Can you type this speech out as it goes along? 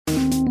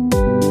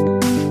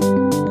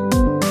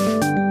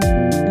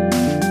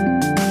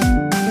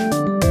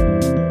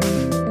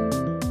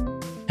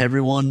Hey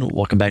everyone,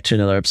 welcome back to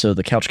another episode of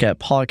the Couch Cat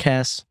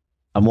Podcast.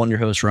 I'm one of your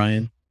hosts,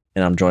 Ryan,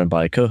 and I'm joined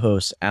by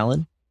co-host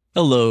Alan.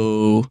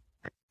 Hello.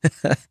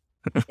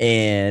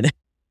 And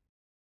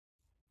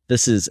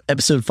this is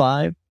episode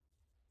 5,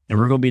 and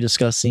we're going to be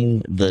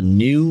discussing the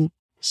new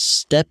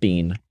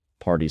stepping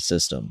party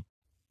system.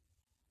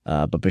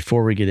 But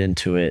before we get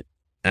into it,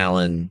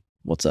 Alan,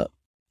 what's up?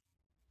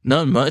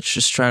 Not much,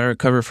 just trying to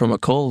recover from a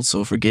cold,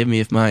 so forgive me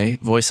if my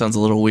voice sounds a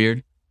little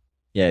weird.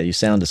 Yeah, you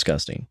sound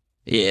disgusting.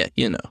 Yeah,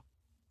 you know.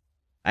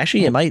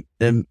 Actually,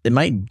 it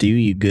might do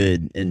you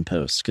good in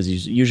post, because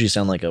you usually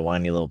sound like a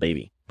whiny little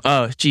baby.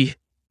 Oh, gee.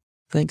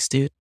 Thanks,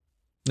 dude.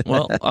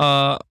 Well,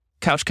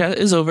 Couch Cat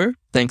is over.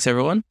 Thanks,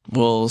 everyone.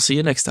 We'll see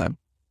you next time.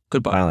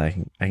 Goodbye.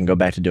 Finally, I can go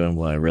back to doing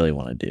what I really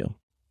want to do.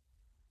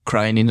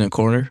 Crying in a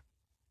corner?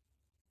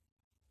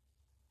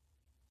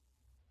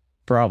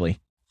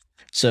 Probably.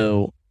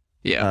 So,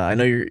 Yeah. I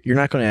know you're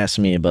not going to ask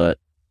me, but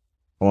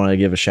I want to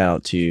give a shout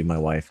out to my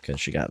wife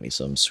because she got me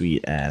some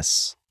sweet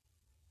ass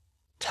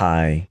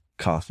Thai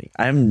coffee.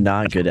 I'm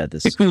not good at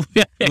this.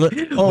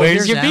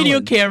 Where's your video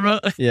Alan.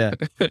 camera? Yeah.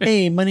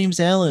 Hey, my name's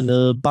Alan.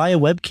 Buy a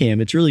webcam.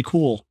 It's really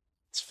cool.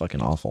 It's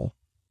fucking awful.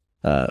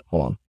 Hold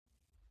on.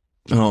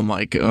 Oh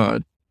my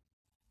god.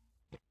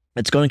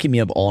 It's going to keep me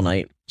up all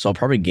night, so I'll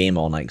probably game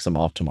all night because I'm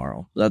off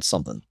tomorrow. That's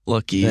something.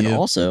 Lucky And you.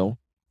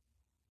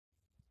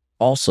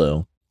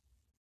 also,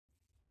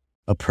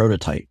 a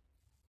prototype.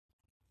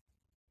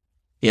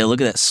 Yeah, look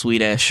at that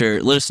sweet ass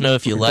shirt. Let us know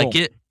if you Pretty like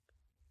cool. it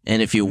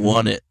and if you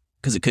want it,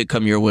 because it could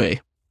come your way.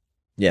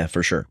 Yeah,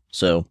 for sure.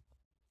 So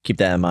keep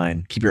that in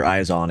mind. Keep your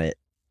eyes on it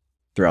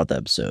throughout the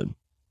episode.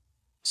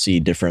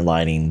 See different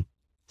lighting.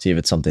 See if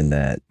it's something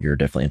that you're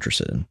definitely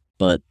interested in.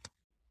 But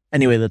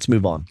anyway, let's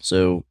move on.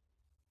 So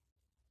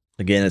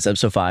again, it's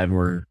episode 5, and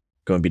we're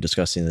going to be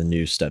discussing the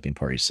new stepping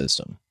party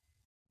system.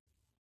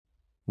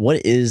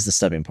 What is the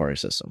stepping party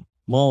system?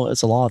 Well,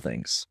 it's a lot of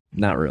things.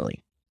 Not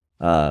really.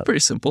 Pretty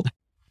simple.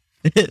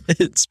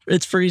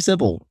 it's pretty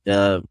simple.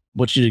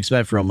 What you'd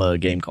expect from a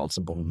game called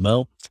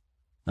SimpleMMO.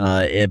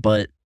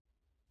 But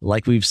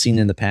like we've seen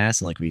in the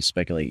past, and like we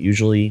speculate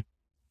usually,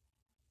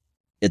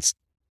 it's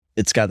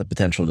got the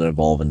potential to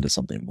evolve into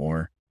something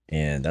more,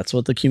 and that's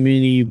what the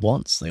community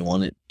wants. They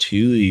want it to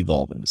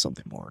evolve into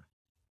something more.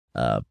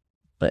 But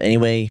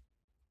anyway,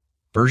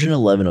 version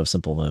 11 of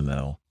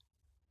SimpleMMO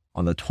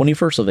on the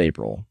 21st of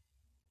April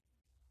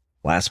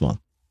last month,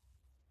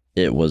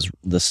 it was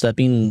the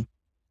stepping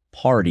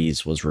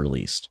parties was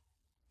released.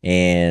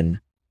 And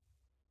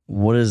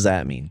what does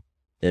that mean?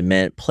 It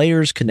meant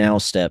players can now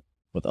step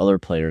with other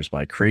players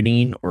by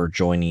creating or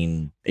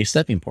joining a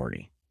stepping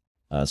party.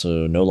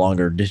 So no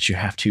longer did you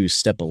have to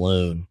step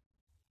alone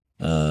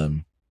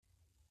and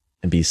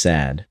be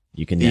sad.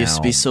 You can It now... used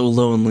to be so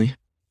lonely.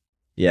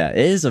 Yeah, it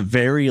is a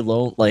very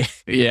low...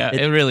 Yeah,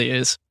 it really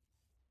is.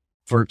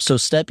 So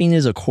stepping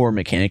is a core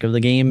mechanic of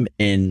the game,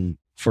 and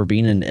for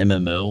being an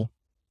MMO,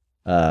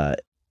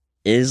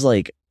 is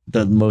like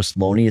the most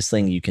loneliest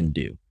thing you can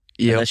do.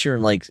 Yeah. Unless you're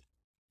like,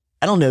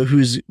 I don't know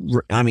who's,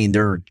 I mean,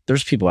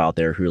 there's people out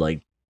there who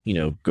like,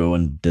 go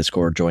in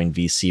Discord, join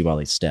VC while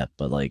they step.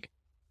 But like,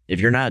 if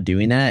you're not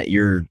doing that,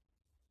 you're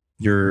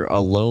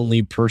a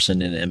lonely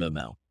person in an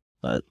MMO.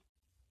 But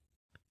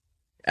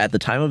at the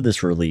time of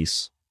this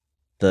release,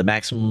 the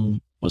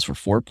maximum was for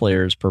 4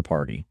 players per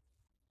party.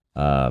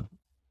 The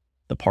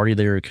party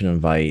leader could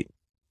invite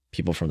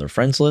people from their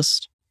friends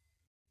list.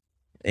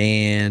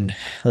 And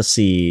let's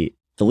see,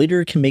 the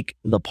leader can make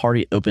the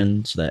party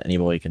open so that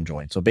anybody can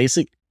join. So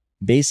basic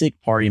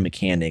party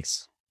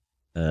mechanics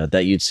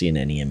that you'd see in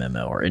any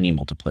MMO or any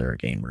multiplayer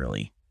game,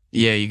 really.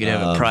 Yeah, you could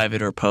have a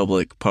private or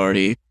public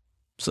party.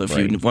 So if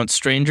you want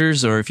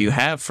strangers or if you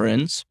have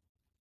friends,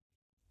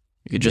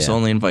 you could just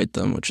only invite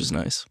them, which is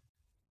nice.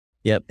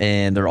 Yep,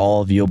 and they're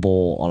all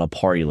viewable on a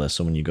party list.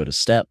 So when you go to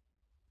Step,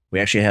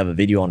 we actually have a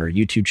video on our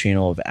YouTube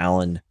channel of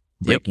Alan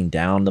breaking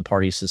down the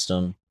party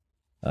system,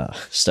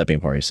 stepping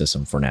party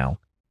system for now.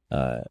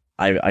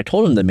 I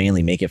told him to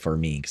mainly make it for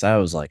me because I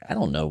was like, I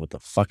don't know what the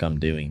fuck I'm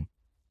doing.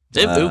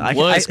 It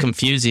was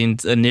confusing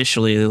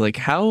initially. Like,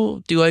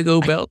 how do I go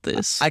about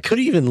this? I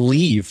couldn't even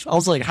leave. I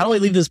was like, how do I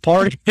leave this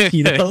party?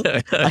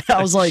 I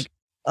was like,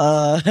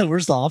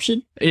 where's the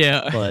option?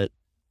 Yeah.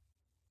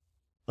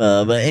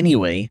 But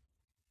anyway,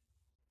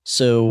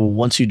 so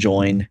once you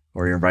join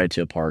or you're invited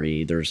to a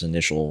party, there's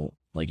initial,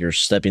 like your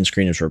stepping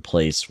screen is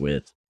replaced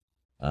with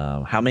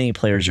how many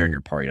players are in your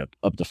party,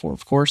 up to 4,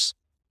 of course.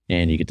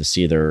 And you get to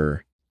see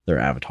their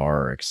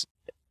avatar,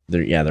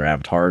 their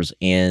avatars,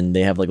 and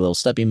they have like little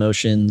stepping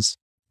motions.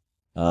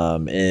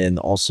 And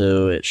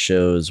also it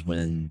shows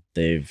when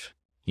they've,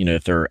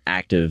 if they're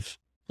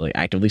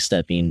actively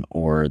stepping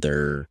or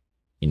they're,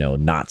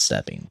 not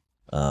stepping.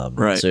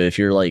 Right. So if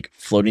you're like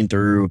floating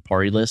through a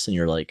party list and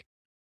you're like,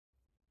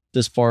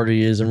 this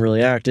party isn't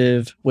really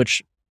active,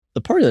 which the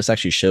party list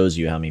actually shows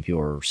you how many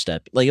people are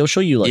stepping. Like it'll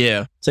show you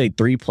like, say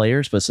 3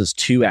 players, but it says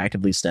 2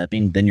 actively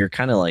stepping. Then you're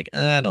kind of like,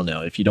 I don't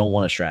know if you don't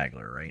want a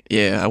straggler, right?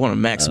 Yeah. I want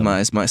to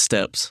maximize my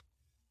steps.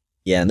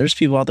 Yeah. And there's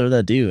people out there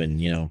that do,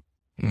 and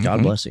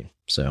God bless you.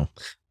 So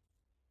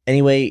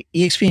Anyway,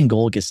 EXP and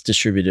gold gets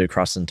distributed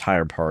across the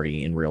entire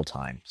party in real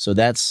time. So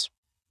that's,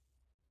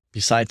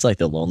 besides like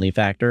the lonely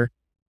factor,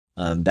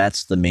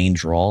 that's the main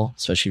draw,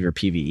 especially for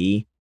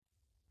PvE.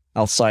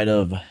 Outside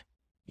of,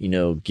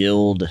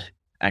 guild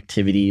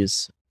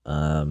activities,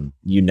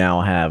 you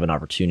now have an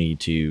opportunity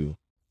to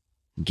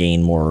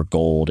gain more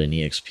gold and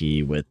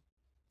EXP with,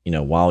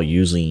 while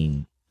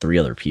using 3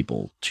 other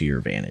people to your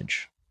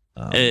advantage.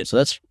 So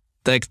that's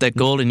that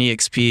gold and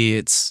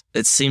EXP.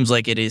 It seems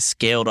like it is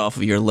scaled off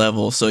of your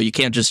level, so you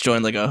can't just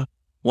join like a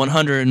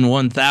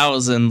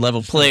 101,000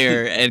 level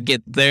player and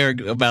get their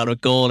amount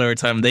of gold every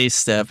time they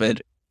step.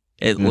 It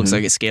looks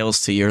like it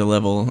scales to your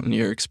level and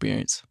your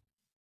experience.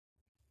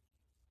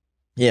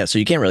 Yeah, so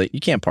you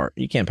can't power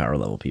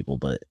level people,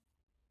 but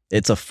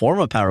it's a form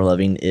of power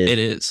leveling if it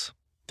is.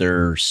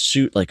 They're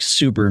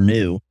super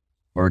new,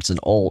 or it's an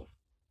alt,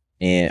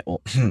 and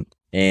you're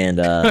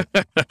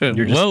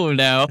just, whoa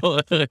now.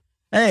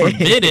 Hey.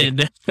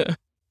 Forbidden.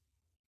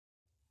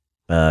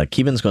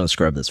 Keeban's going to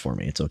scrub this for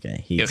me. It's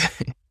okay. He's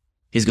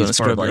going to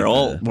scrub your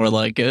alt, more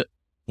like it.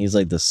 He's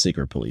like the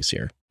secret police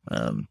here.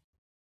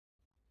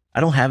 I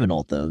don't have an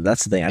alt though.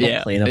 That's the thing. I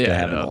don't play enough to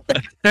have an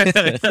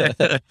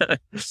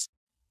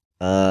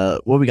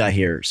alt. What we got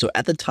here? So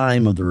at the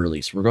time of the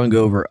release, we're going to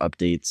go over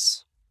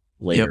updates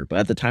later, but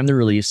at the time of the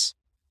release,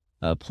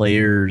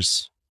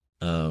 players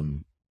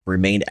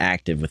remained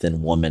active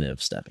within 1 minute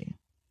of stepping.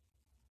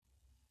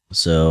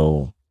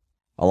 So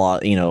a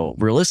lot,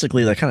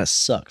 realistically, that kind of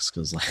sucks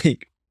because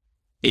like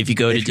if you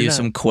go to do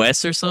some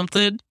quests or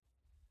something,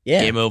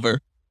 game over.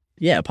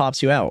 Yeah, it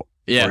pops you out.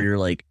 Yeah, or you're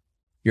like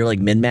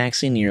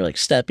min-maxing and you're like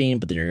stepping,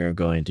 but then you're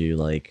going to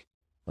like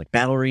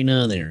battle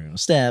arena, then you're going to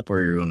step,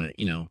 or you're going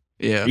to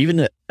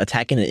even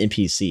attacking an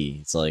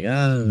NPC. It's like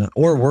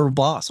or a world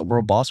boss. A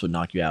world boss would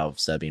knock you out of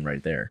stepping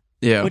right there.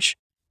 Yeah, which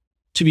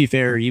to be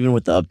fair, even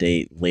with the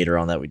update later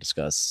on that we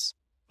discuss,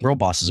 world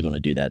boss is going to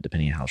do that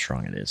depending on how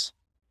strong it is.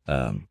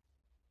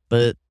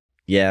 But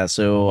yeah,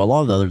 so a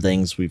lot of the other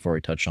things we've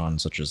already touched on,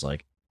 such as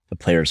like the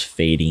players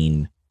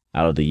fading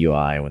out of the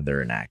UI when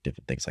they're inactive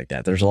and things like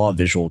that. There's a lot of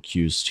visual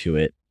cues to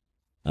it.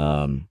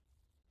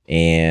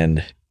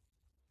 And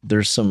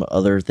there's some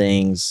other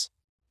things,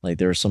 like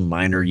there's some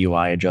minor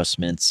UI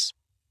adjustments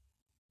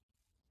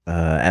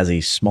as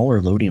a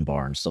smaller loading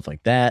bar and stuff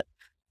like that.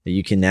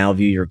 You can now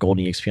view your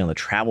golden EXP on the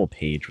travel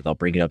page without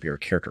bringing up your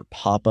character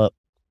pop-up.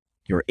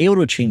 You're able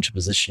to change the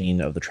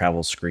positioning of the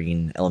travel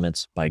screen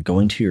elements by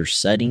going to your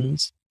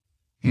settings.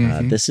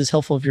 This is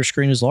helpful if your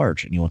screen is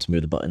large and you want to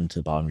move the button to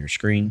the bottom of your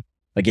screen.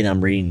 Again,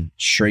 I'm reading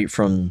straight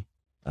from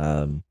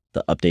the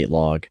update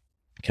log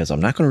because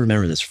I'm not going to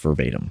remember this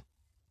verbatim.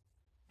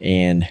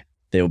 And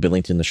they will be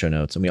linked in the show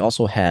notes. And we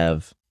also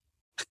have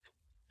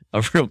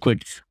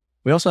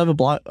we also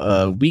have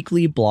a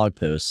weekly blog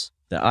post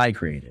that I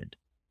created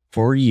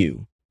for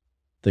you,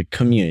 the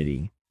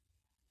community,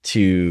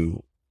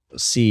 to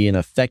see an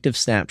effective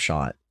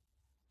snapshot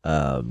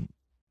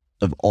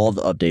of all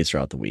the updates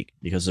throughout the week,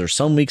 because there's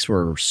some weeks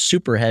where we're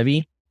super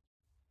heavy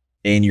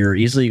and you're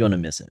easily going to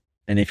miss it.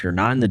 And if you're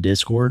not in the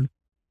Discord,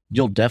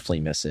 you'll definitely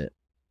miss it.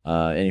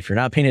 And if you're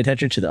not paying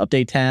attention to the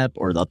update tab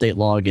or the update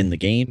log in the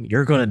game,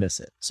 you're going to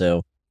miss it. So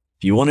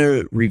if you want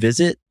to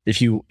revisit,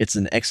 it's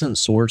an excellent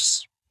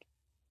source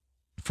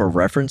for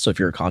reference. So if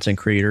you're a content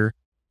creator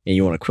and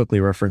you want to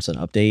quickly reference an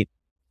update,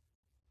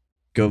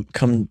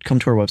 come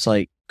to our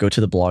website, go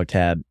to the blog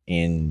tab,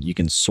 and you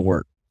can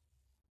sort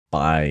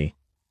by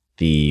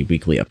the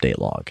weekly update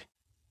log.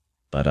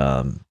 But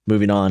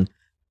moving on,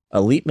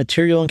 elite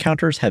material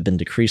encounters have been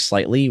decreased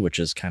slightly, which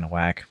is kind of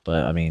whack.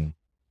 But I mean,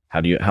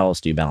 how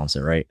else do you balance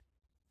it, right?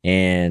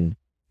 And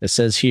it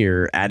says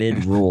here,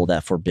 added rule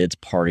that forbids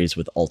parties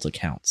with alt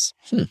accounts.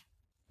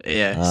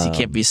 Yeah, so you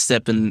can't be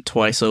stepping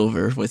twice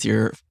over with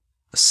your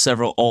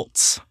several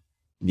alts.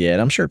 Yeah,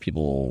 and I'm sure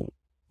people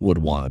would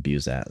want to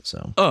abuse that.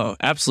 So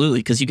absolutely,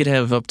 because you could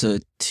have up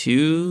to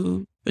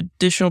 2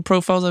 additional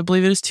profiles. I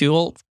believe it is 2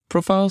 alt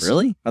profiles.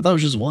 Really? I thought it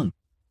was just 1.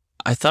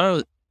 I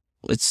thought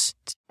it's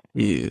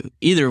 2.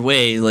 Either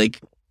way, like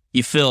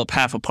you fill up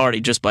half a party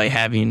just by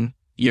having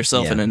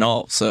yourself in an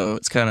alt, so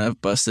it's kind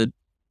of busted.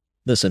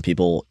 Listen,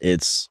 people,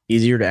 it's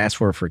easier to ask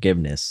for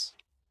forgiveness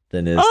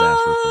than it is to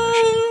ask for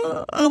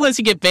permission. Unless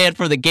you get banned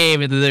from the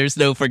game and then there's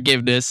no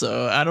forgiveness,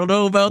 so I don't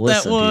know about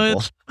that one.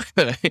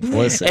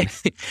 Listen.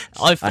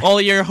 If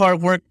all your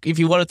hard work, if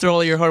you want to throw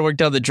all your hard work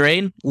down the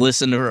drain,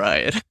 listen to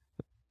Ryan.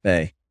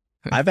 Hey,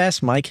 I've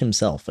asked Mike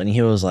himself, and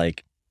he was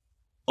like,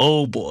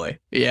 oh boy.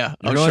 Yeah,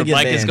 I'm sure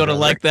Mike is going to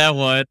like that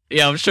one.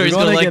 Yeah, I'm sure he's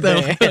going to like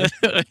that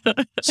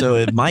one. So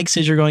if Mike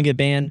says you're going to get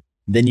banned,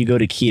 then you go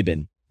to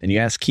Keeban, and you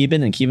ask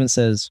Keeban, and Keeban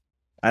says,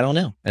 I don't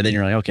know. And then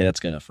you're like, okay, that's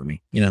good enough for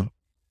me.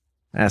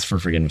 Ask for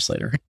forgiveness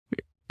later.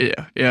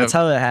 Yeah. That's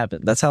how it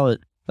happened. That's how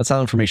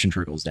information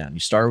trickles down. You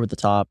start with the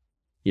top,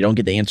 you don't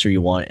get the answer you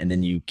want, and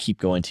then you keep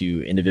going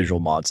to individual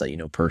mods that you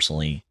know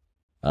personally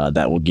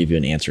that will give you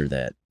an answer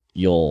that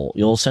you'll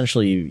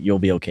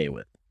be okay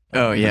with.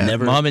 Oh yeah,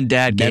 mom and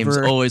dad games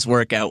always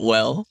work out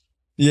well.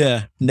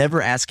 Yeah, never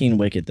asking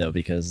Wicked though,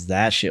 because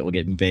that shit will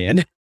get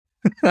banned.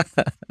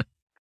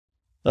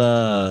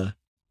 So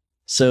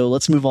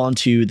let's move on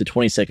to the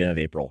 22nd of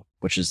April,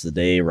 which is the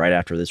day right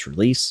after this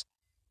release.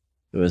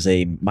 It was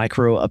a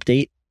micro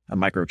update, a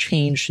micro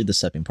change to the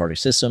stepping party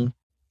system.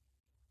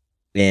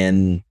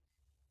 And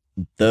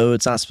though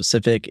it's not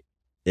specific,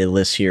 it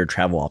lists here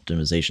travel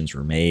optimizations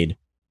were made,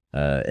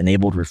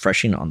 enabled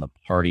refreshing on the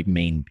party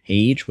main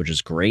page, which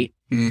is great,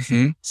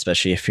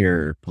 especially if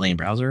you're playing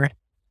browser.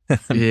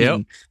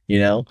 Yep. You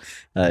know,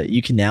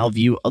 you can now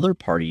view other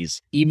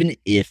parties, even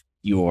if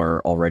you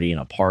are already in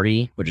a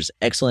party, which is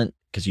excellent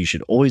because you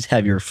should always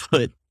have your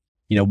foot,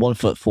 1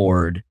 foot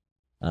forward,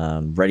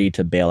 ready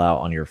to bail out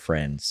on your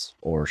friends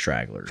or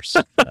stragglers.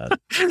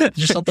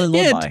 Just something to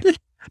live by.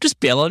 Just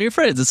bail on your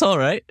friends. It's all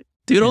right.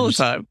 Do it all the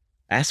time.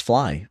 Ask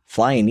Fly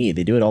and E.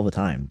 They do it all the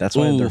time. That's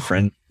why they're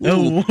friends.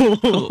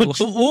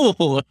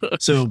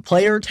 So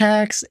player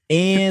attacks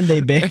and they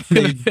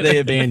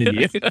abandon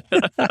you.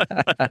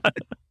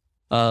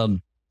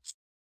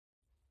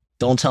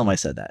 Don't tell them I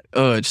said that.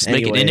 Oh, just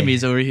making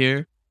enemies over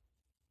here.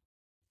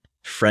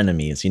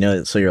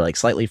 Frenemies, so you're like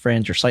slightly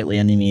friends, you're slightly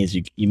enemies,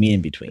 you meet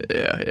in between.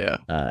 Yeah.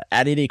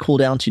 Added a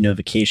cooldown to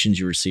notifications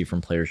you receive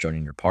from players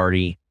joining your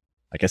party.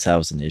 I guess that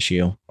was an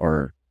issue,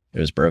 or it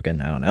was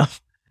broken. I don't know.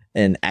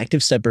 And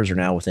active steppers are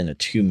now within a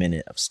 2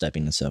 minute of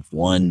stepping instead of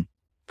 1.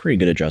 Pretty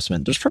good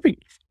adjustment. There's probably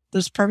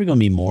going to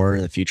be more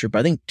in the future, but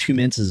I think 2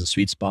 minutes is a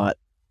sweet spot.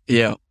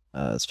 Yeah.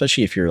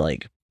 Especially if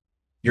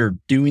you're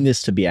doing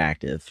this to be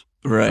active.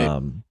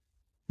 Right.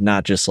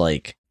 Not just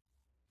like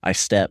I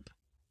step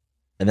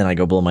and then I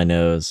go blow my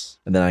nose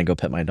and then I go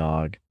pet my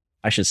dog.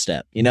 I should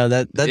step.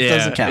 That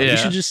doesn't count. Yeah. You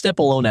should just step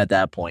alone at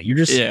that point. You're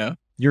just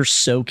you're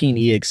soaking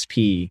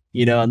EXP,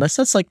 unless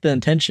that's like the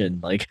intention.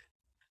 Like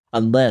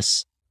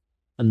unless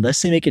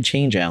they make a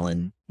change,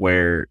 Alan,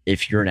 where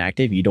if you're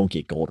inactive, you don't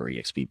get gold or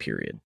EXP,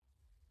 period.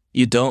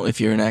 You don't if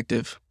you're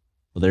inactive.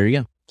 Well, there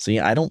you go. See,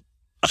 I don't.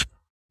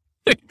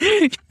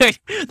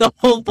 The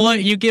whole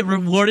point, you get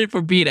rewarded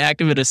for being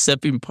active at a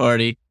stepping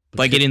party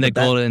by getting the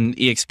golden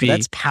EXP.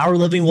 That's power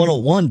living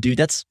 101,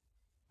 dude.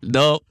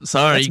 No,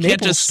 sorry. That's you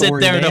can't just sit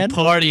there in a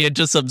party and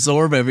just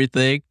absorb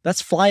everything.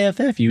 That's Fly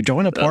FF. You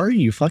join a party,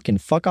 you fucking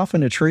fuck off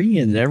in a tree,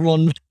 and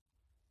everyone...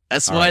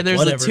 That's why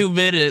there's a 2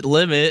 minute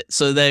limit,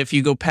 so that if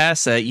you go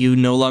past that, you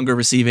no longer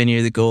receive any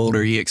of the gold or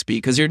EXP,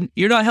 because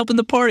you're not helping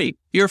the party.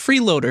 You're a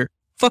freeloader.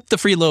 Fuck the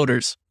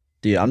freeloaders.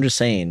 Dude, I'm just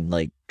saying,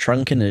 like,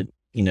 Trunk can,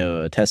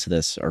 attest to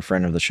this, our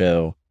friend of the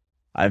show.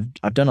 I've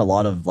done a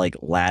lot of, like,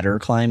 ladder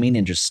climbing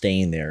and just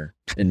staying there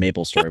in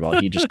Maple Story while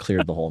he just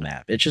cleared the whole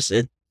map. It's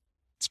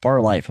part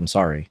of life. I'm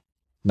sorry.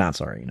 Not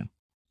sorry,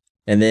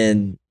 And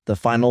then the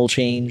final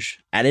change,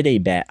 added a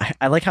badge.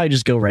 I like how I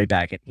just go right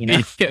back.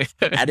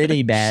 Added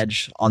a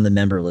badge on the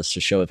member list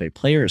to show if a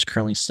player is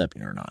currently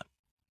stepping or not.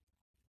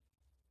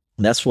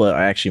 And that's what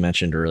I actually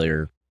mentioned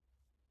earlier.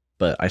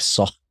 But I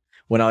saw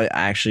when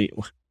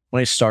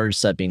I started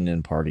stepping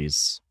in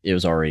parties, it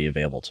was already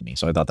available to me.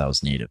 So I thought that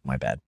was native. My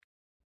bad.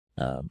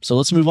 So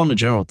let's move on to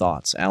general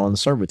thoughts. Alan,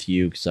 let's start with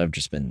you because I've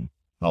just been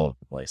all over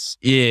the place.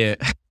 Yeah.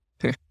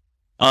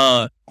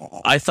 I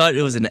thought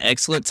it was an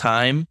excellent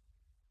time.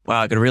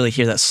 Wow, I could really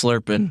hear that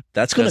slurping.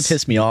 That's going to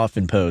piss me off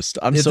in post.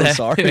 I'm so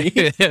sorry.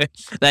 That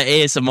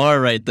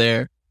ASMR right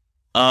there.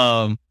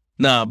 I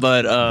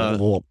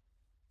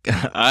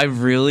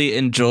really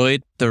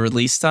enjoyed the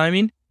release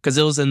timing because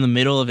it was in the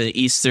middle of the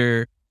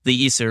Easter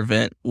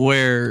event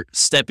where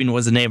stepping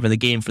was the name of the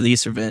game for the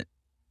Easter event.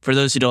 For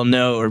those who don't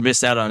know or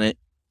missed out on it,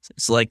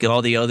 it's like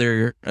all the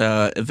other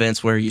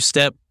events where you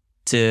step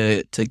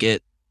to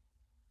get,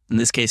 in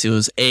this case, it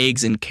was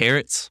eggs and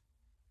carrots.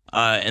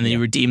 And then you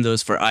redeem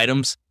those for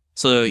items.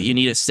 So you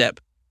need a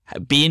step.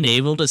 Being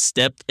able to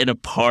step in a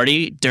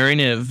party during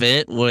an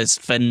event was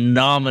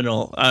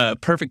phenomenal.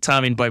 Perfect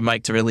timing by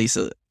Mike to release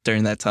it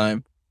during that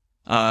time.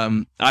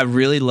 I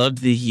really loved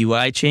the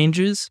UI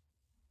changes.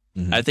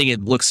 Mm-hmm. I think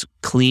it looks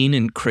clean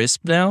and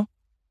crisp now.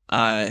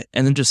 And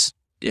then just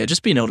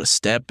being able to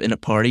step in a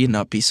party and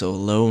not be so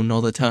alone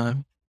all the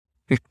time.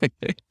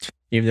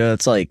 Even though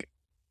it's like,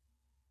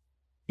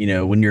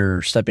 when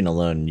you're stepping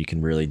alone, you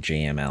can really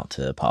jam out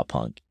to pop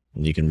punk.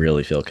 And you can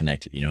really feel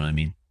connected, you know what I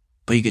mean?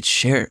 But you could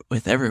share it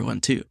with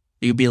everyone, too.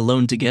 You could be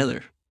alone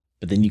together.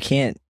 But then you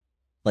can't,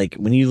 like,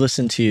 when you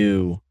listen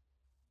to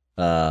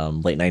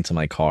Late Nights in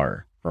My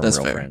Car from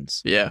Real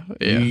Friends. Yeah.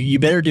 You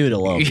better do it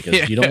alone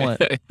because you don't want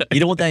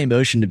that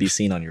emotion to be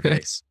seen on your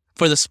face.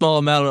 For the small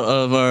amount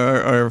of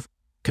our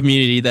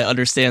community that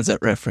understands that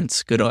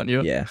reference, good on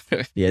you. Yeah.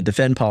 Yeah,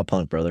 defend pop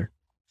punk, brother.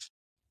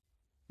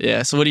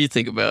 Yeah, so what do you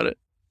think about it?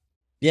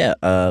 Yeah,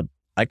 I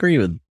agree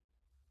with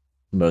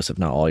most, if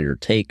not all, your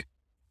take.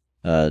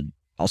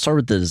 I'll start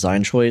with the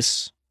design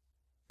choice.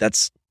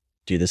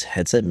 This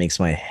headset makes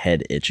my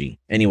head itchy.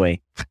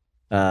 Anyway,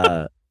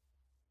 I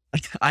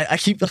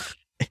keep...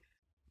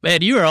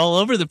 Man, you are all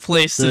over the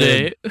place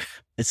today.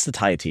 It's the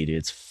Thai tea, dude.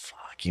 It's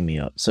fucking me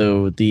up.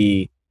 So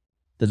the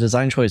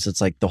design choice,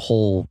 it's like the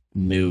whole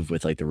move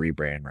with like the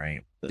rebrand,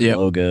 right? The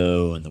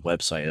logo and the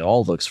website, it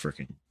all looks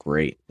freaking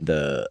great.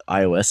 The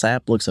iOS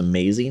app looks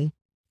amazing.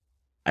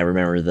 I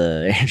remember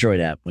the Android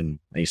app when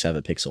I used to have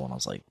a Pixel and I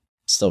was like,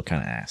 still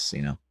kind of ass,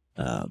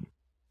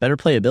 better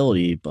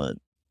playability, but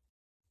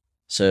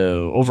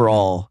so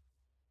overall,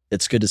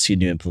 it's good to see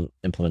new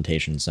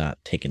implementations not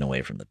taken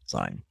away from the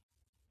design.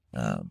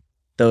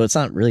 Though it's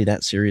not really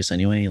that serious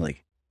anyway.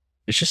 Like,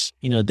 it's just,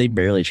 they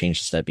barely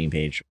changed the stepping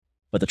page,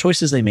 but the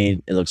choices they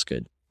made, it looks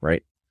good,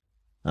 right?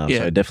 So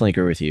I definitely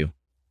agree with you.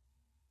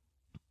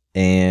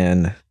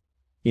 And,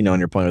 on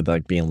your point with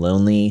like being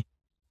lonely,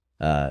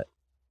 I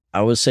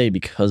would say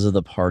because of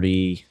the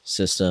party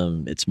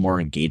system, it's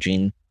more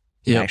engaging.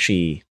 It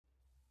actually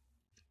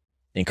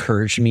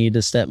encouraged me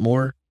to step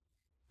more.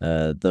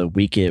 The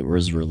week it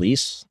was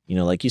released,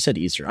 like you said,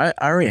 Easter, I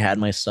already had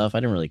my stuff. I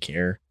didn't really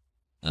care.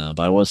 But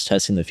I was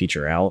testing the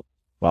feature out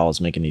while I was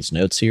making these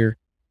notes here.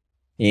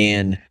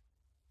 And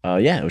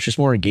it was just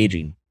more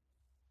engaging.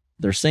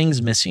 There's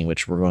things missing,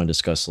 which we're going to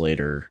discuss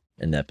later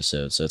in the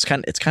episode. So it's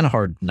kind of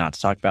hard not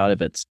to talk about it,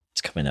 but it's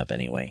coming up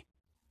anyway.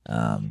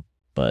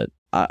 But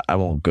I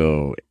won't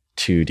go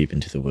too deep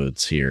into the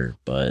woods here.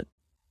 But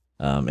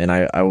and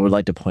I would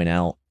like to point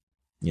out,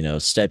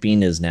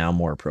 stepping is now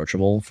more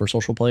approachable for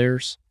social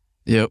players.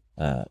 Yep.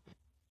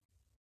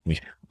 We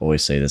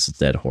always say this is a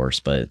dead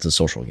horse, but it's a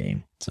social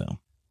game. So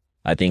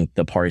I think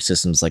the party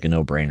system is like a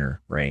no-brainer,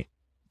 right?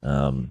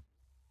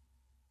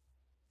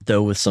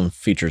 Though with some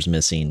features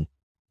missing,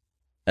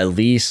 at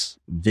least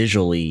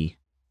visually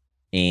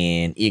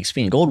and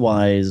EXP and gold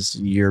wise,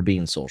 you're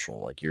being social.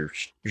 Like you're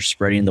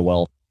spreading the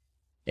wealth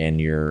and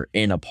you're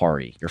in a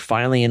party. You're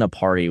finally in a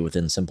party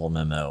within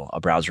SimpleMMO, a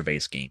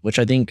browser-based game, which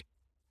I think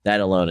that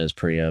alone is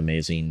pretty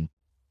amazing.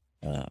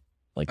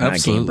 Like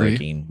not game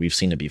breaking. We've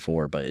seen it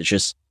before, but it's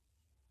just,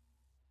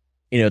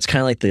 it's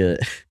kind of like the,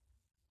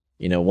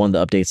 one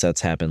of the updates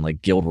that's happened,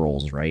 like guild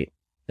roles, right?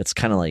 It's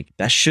kind of like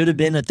that should have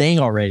been a thing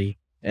already,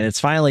 and it's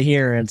finally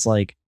here, and it's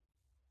like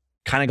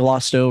kind of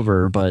glossed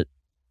over, but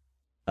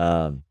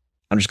I'm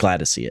just glad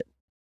to see it.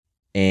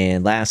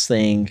 And last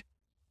thing,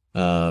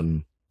 we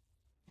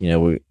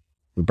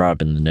brought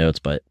up in the notes,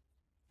 but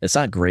it's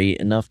not great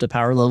enough to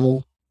power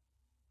level,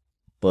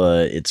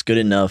 but it's good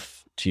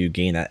enough to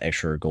gain that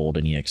extra gold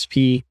and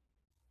EXP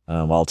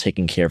while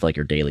taking care of like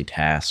your daily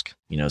task,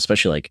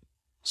 especially like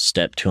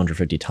step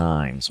 250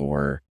 times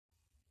or,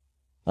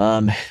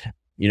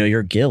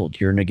 your guild,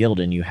 you're in a guild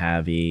and you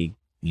have a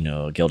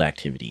guild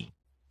activity,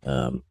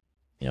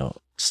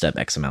 step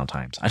X amount of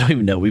times. I don't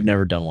even know. We've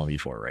never done one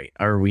before, right?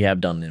 Or we have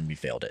done and we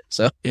failed it.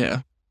 So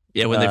yeah.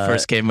 When they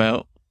first came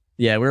out.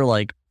 Yeah. We were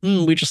like,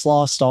 we just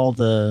lost all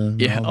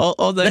the,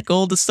 all that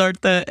gold to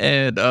start that.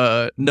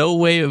 And, no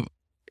way of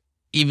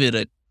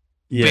even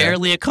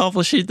barely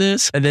accomplishing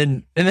this.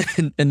 And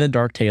then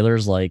Dark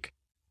Tailor's like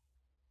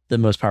the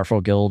most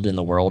powerful guild in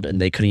the world,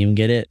 and they couldn't even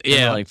get it.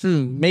 Yeah, like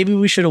maybe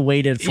we should have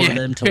waited for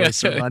them to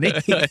waste their money,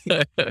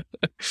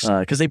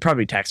 because they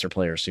probably tax their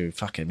players too.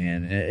 Fuck it,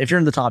 man. If you're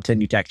in the top 10,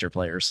 you tax your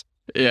players.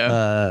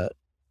 Yeah,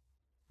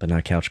 but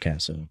not Couch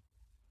Cat. So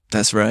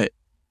that's right.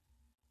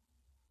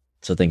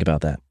 So think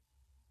about that.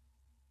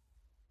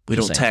 We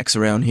don't tax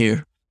around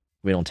here.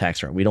 We don't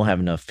tax around. We don't have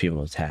enough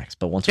people to tax.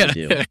 But once we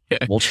do,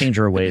 we'll change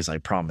our ways. I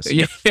promise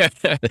you.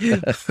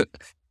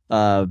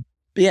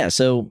 Yeah.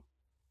 So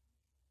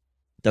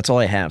that's all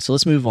I have. So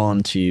let's move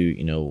on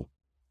to,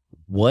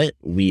 what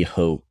we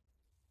hope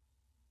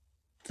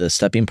the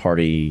stepping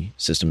party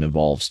system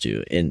evolves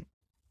to. And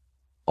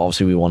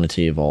obviously we want it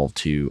to evolve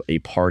to a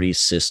party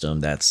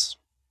system that's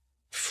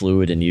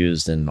fluid and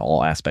used in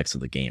all aspects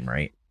of the game,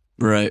 right?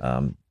 Right.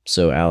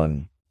 So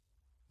Alan,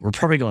 we're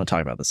probably going to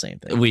talk about the same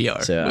thing. We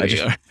are. So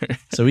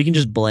so we can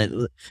just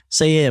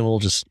say it and we'll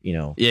just,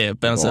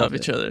 bounce off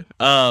each other.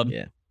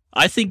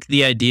 I think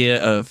the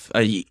idea of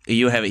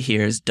you have it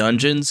here as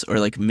dungeons or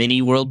like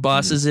mini world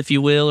bosses, if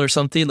you will, or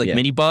something like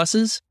mini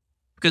bosses,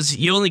 because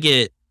you only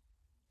get,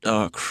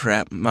 oh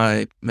crap,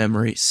 my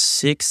memory,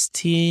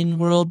 16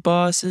 world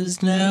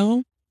bosses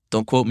now.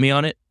 Don't quote me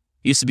on it.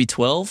 Used to be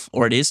 12,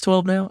 or it is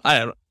 12 now. I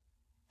don't know.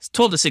 It's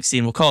 12 to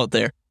 16. We'll call it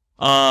there.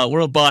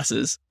 World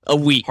bosses a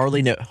week.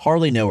 Hardly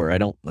know her. I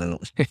don't.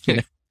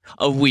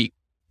 A week.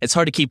 It's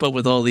hard to keep up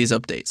with all these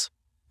updates.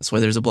 That's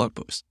why there's a blog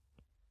post.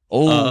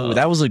 Oh,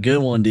 that was a good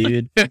one,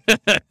 dude.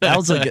 That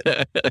was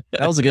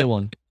a good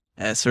one.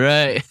 That's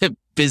right.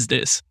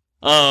 Business.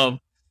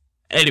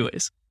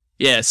 Anyways,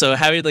 yeah. So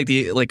having like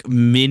the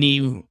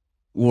mini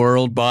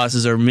world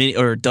bosses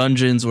or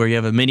dungeons where you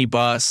have a mini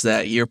boss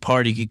that your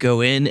party could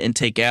go in and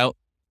take out,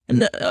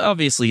 and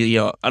obviously,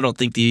 I don't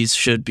think these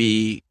should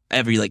be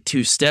every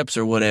 2 steps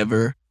or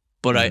whatever,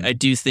 but I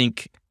do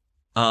think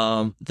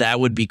that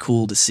would be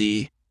cool to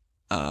see,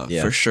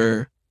 for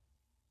sure.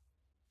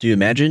 Do you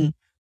imagine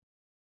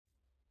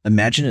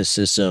a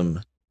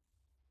system,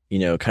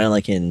 kind of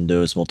like in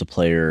those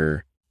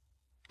multiplayer,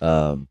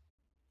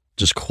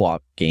 just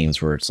co-op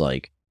games where it's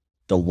like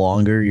the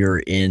longer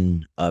you're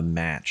in a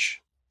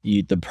match,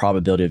 the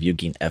probability of you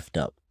getting effed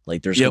up.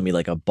 Like there's gonna be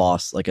like a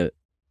boss, like a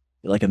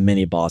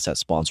mini boss that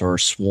spawns or a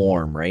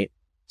swarm, right?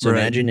 So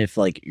imagine if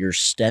you're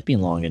stepping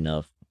long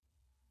enough,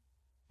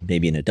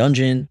 maybe in a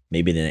dungeon,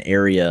 maybe in an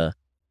area,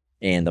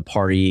 and the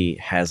party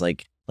has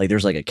like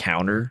there's a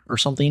counter or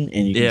something,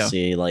 and you can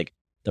see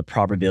the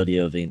probability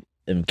of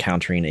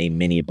encountering a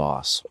mini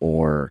boss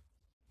or,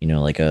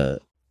 like a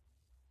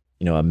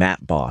map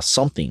boss,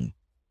 something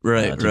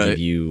Right, to give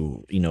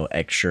you,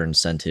 extra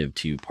incentive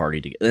to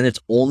party together. And it's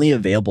only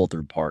available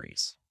through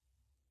parties.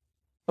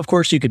 Of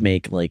course, you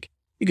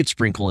could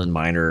sprinkle in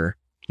minor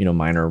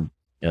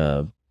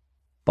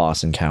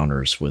boss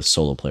encounters with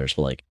solo players,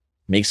 but like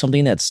make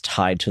something that's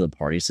tied to the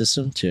party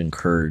system to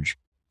encourage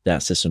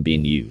that system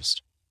being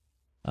used.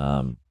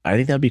 I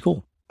think that'd be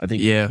cool. I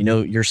think,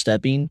 you're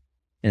stepping,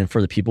 and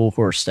for the people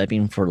who are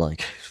stepping for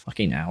like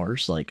fucking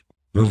hours, like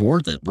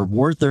reward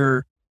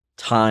their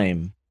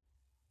time,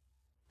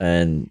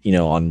 and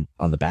on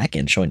the back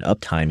end showing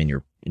uptime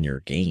in your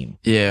game.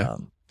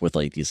 With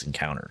like these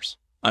encounters.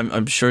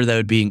 I'm sure that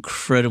would be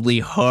incredibly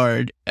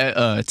hard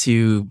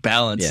to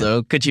balance.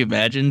 Though, could you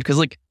imagine? Because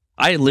like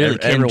I literally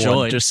can't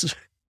join.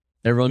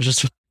 Everyone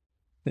just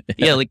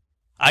yeah, like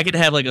I could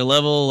have like a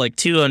level like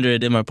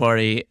 200 in my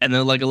party, and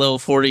then like a level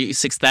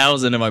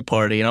 46,000 in my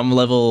party, and I'm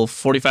level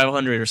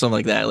 4,500 or something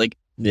like that. Like,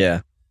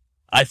 yeah,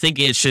 I think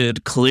it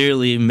should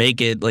clearly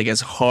make it like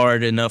as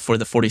hard enough for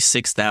the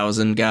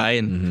 46,000 guy,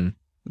 and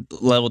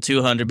level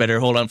 200 better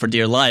hold on for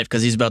dear life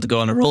because he's about to go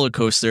on a roller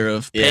coaster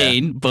of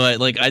pain. But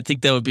like, I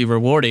think that would be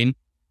rewarding.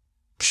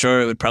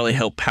 Sure, it would probably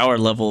help power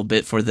level a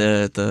bit for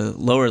the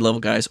lower level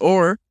guys,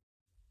 or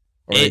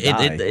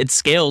it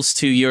scales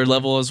to your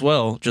level as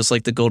well, just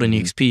like the golden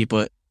EXP.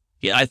 But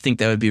yeah, I think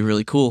that would be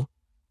really cool.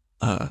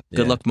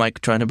 Good luck, Mike,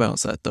 trying to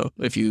balance that though,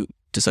 if you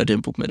decide to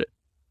implement it.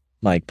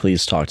 Mike,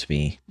 please talk to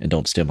me and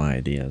don't steal my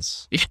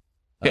ideas.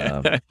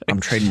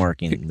 I'm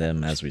trademarking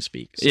them as we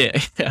speak. So.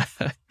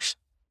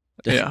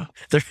 Yeah.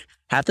 They're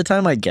half the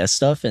time I guess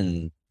stuff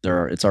and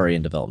it's already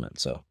in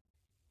development. So,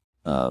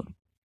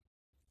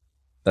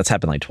 that's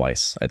happened like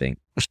twice, I think.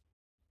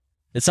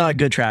 It's not a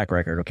good track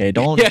record. Okay.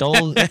 Don't.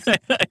 All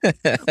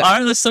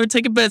right. Let's start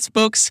taking bets,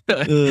 folks.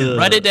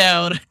 Write it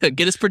down.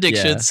 Get us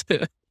predictions.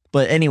 Yeah.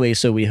 But anyway,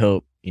 so we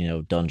hope,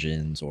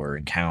 dungeons or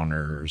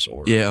encounters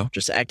or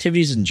just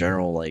activities in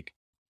general, like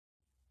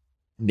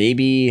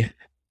maybe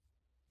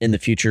in the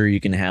future you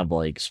can have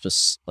like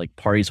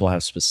parties will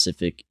have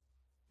specific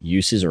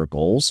uses or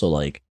goals. So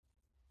like,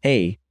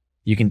 hey,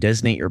 you can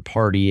designate your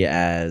party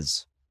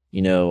as,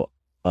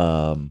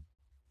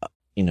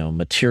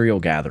 material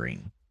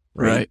gathering,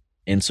 right?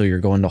 And so you're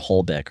going to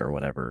Holbeck or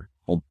whatever.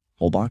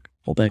 Holbeck,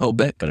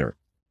 whatever.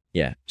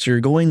 Yeah. So you're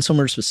going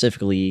somewhere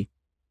specifically,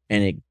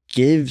 and it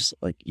gives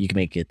like you can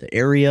make it the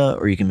area,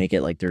 or you can make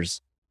it like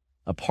there's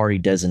a party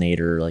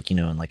designator, like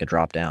in like a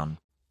drop down,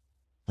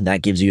 and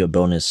that gives you a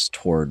bonus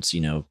towards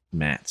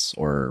mats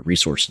or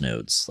resource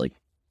nodes, like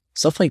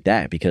stuff like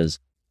that, because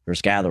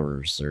there's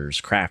gatherers,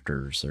 there's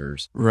crafters,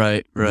 there's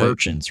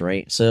merchants,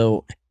 right?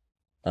 So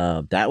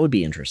that would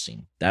be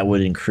interesting. That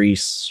would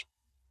increase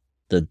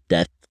the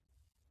depth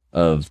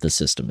of the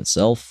system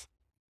itself.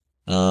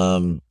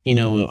 And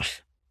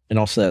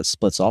also that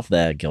splits off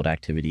that guild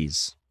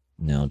activities.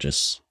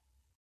 Just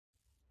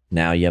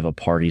now you have a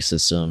party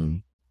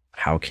system.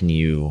 How can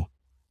you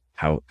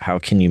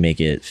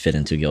make it fit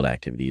into guild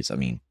activities? I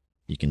mean,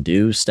 you can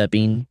do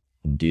stepping,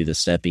 do the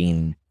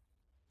stepping,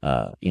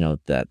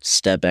 that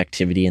step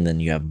activity, and then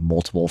you have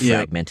multiple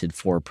fragmented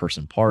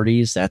 4-person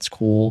parties. That's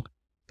cool.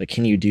 But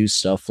can you do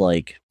stuff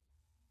like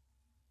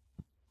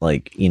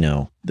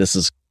this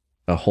is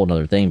a whole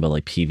nother thing, but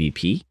like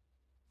PvP?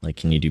 Like,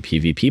 can you do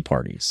PvP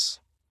parties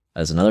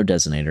as another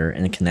designator,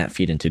 and can that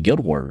feed into Guild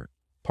War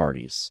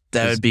parties?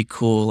 That would be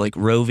cool. Like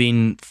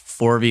roving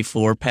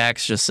 4v4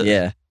 packs just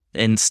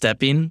in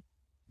stepping.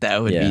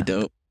 That would be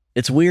dope.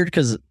 It's weird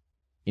because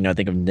I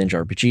think of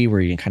Ninja RPG where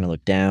you can kind of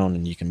look down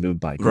and you can move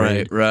by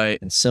grid. Right.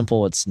 And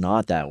Simple, it's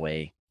not that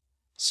way.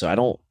 So I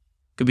don't.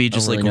 Could be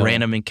just like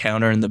random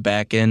encounter in the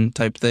back end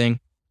type thing.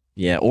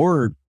 Yeah,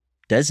 or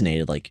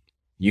designated. Like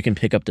you can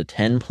pick up to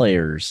 10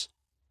 players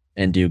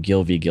and do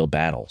guild v guild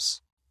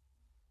battles.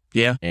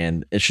 Yeah.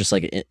 And it's just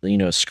like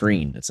a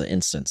screen. It's an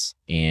instance,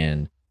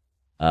 and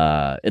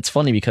it's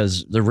funny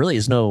because there really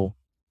is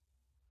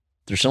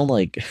there's no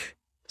like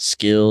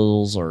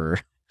skills or.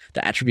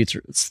 The attributes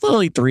it's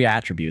literally 3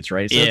 attributes,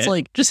 right? So it's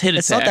like just hit.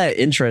 It's not that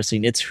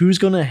interesting. It's who's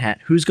gonna have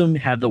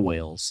the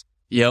whales.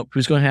 Yep.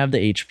 Who's gonna have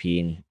the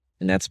HP,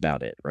 and that's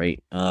about it,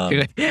 right?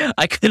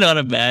 I cannot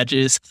imagine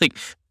it's like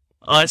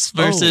us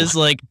versus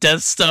like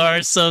Death Star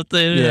or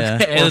something.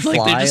 Yeah. And or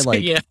like fly,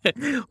 they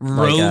just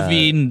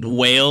roving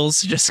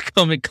whales just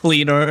come and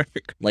clean our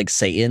like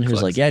Satan,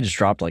 who's like, I just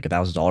dropped like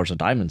 $1,000 of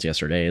diamonds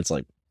yesterday. It's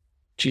like,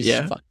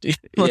 Jesus fuck, dude.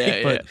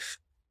 But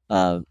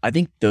I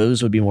think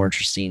those would be more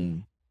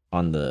interesting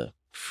on the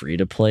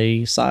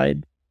free-to-play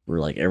side, where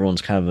like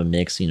everyone's kind of a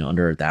mix,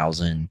 under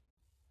 1,000,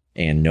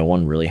 and no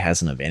one really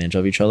has an advantage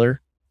of each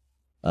other.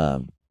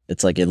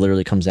 It's like it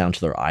literally comes down to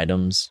their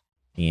items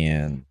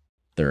and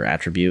their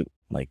attribute,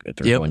 like if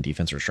they're going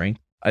defense or strength.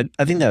 I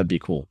think that would be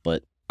cool,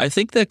 but I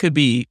think that could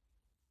be.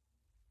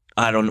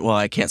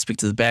 I can't speak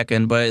to the back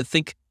end, but I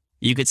think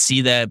you could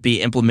see that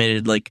be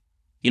implemented. Like,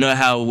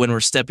 how when we're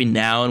stepping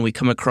now and we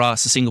come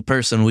across a single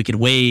person, we could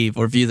wave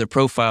or view their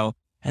profile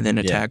and then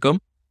attack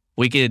them.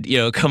 we could,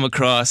 come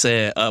across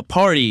a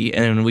party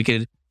and we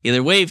could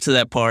either wave to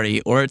that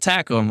party or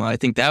attack them. I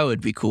think that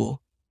would be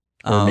cool.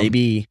 Or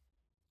maybe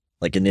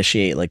like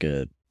initiate like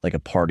a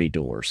party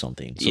duel or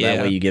something. So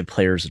that way you give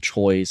players a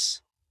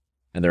choice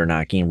and they're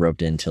not getting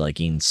roped into like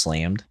getting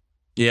slammed.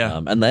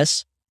 Yeah.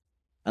 Unless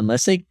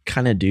they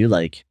kind of do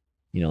like,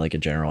 like a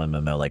general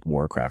MMO like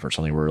Warcraft or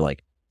something where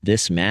like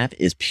this map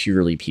is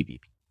purely PvP.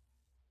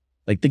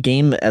 Like the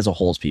game as a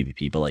whole is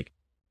PvP, but like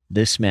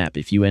this map,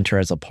 if you enter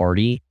as a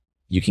party,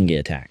 you can get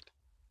attacked.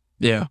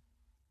 Yeah.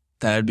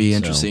 That'd be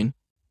interesting.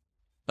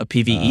 A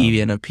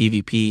PvE and a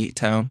PvP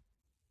town.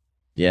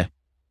 Yeah.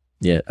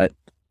 Yeah.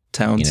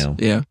 Towns.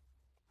 Yeah.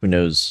 Who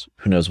knows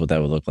what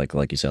that would look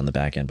like you said on the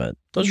back end, but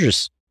those are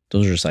just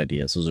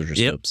ideas. Those are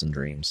just hopes and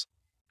dreams.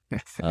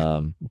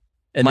 And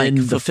Mike,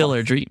 then fulfill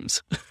our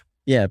dreams.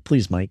 Yeah,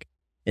 please, Mike.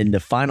 And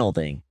the final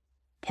thing,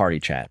 party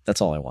chat.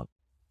 That's all I want.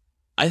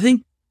 I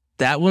think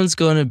that one's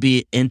going to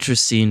be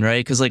interesting,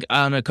 right? Because like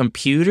on a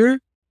computer,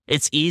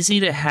 it's easy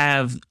to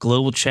have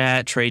global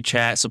chat, trade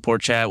chat,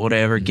 support chat,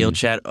 whatever, guild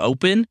chat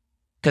open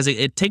because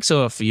it takes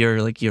off your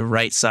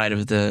right side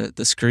of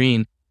the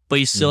screen, but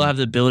you still have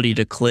the ability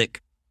to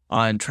click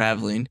on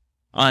traveling.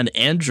 On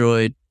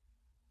Android,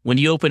 when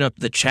you open up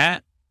the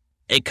chat,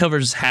 it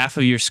covers half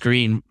of your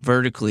screen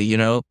vertically,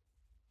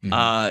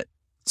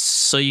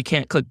 so you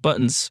can't click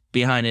buttons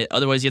behind it.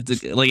 Otherwise, you have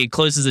to, it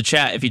closes the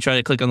chat if you try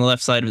to click on the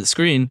left side of the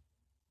screen.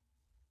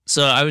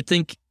 So I would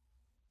think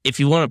if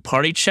you want a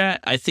party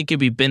chat, I think it'd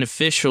be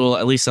beneficial,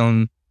 at least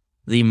on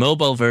the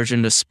mobile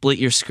version, to split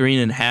your screen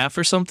in half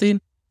or something.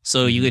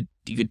 So you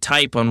could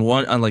type on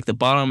like the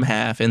bottom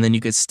half, and then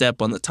you could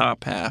step on the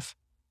top half.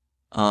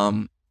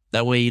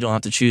 That way you don't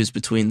have to choose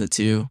between the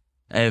two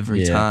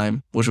every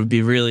time, which would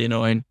be really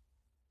annoying.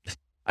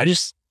 I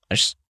just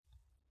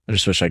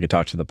wish I could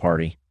talk to the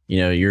party.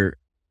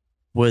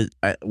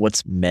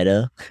 What's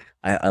meta?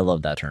 I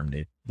love that term,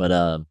 dude. But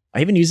I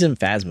even use it in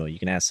Phasmo. You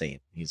can ask Satan.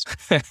 He's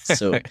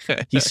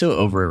so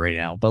over it right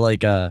now. But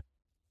like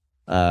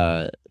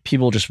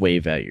people just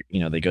wave at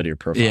your, they go to your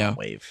profile and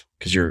wave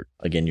because you're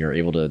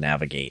able to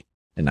navigate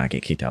and not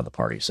get kicked out of the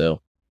party.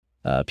 So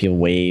people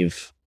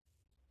wave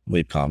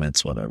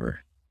comments, whatever.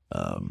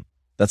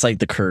 That's like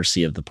the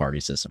courtesy of the party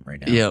system right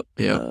now. Yep.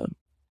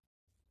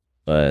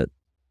 But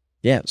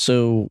yeah,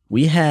 so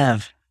we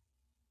have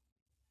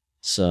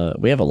a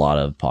lot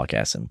of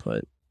podcast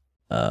input,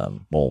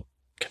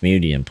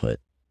 community input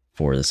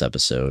for this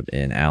episode.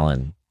 And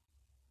Alan,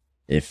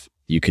 if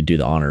you could do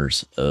the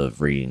honors of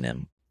reading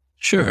them.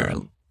 Sure.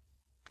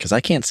 Because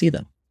I can't see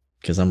them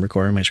because I'm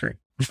recording my screen.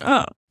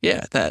 Oh,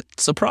 yeah,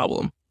 that's a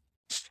problem.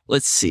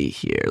 Let's see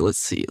here. Let's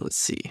see.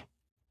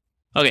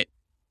 Okay.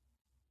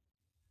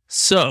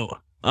 So,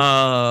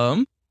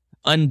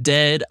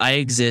 Undead I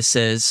Exist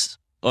says,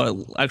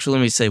 actually,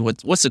 let me say,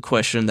 what's the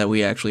question that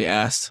we actually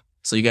asked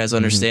so you guys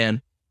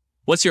understand?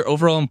 What's your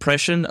overall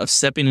impression of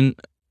stepping in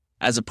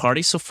as a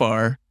party so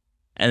far?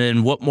 And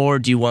then what more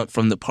do you want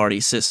from the party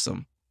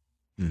system?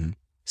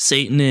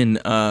 Satan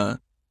and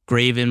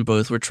Graven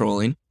both were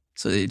trolling,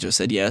 so they just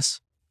said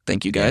yes.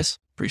 Thank you, guys.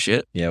 Appreciate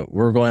it. Yeah,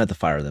 we're going to have to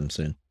fire them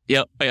soon.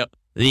 Yep.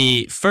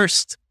 The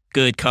first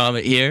good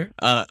comment here,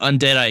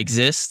 Undead I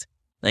Exist.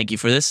 Thank you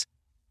for this.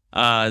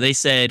 They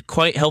said,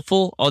 quite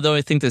helpful, although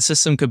I think the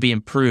system could be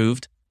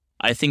improved.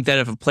 I think that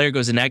if a player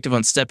goes inactive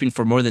on stepping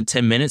for more than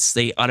 10 minutes,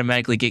 they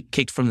automatically get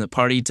kicked from the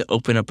party to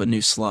open up a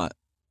new slot.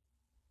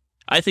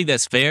 I think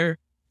that's fair.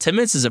 10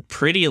 minutes is a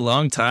pretty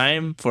long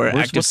time for an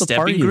active stepping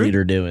group. What's the party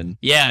leader doing?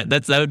 Yeah,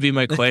 that would be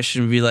my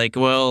question. Be like,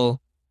 well,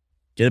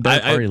 get a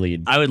better party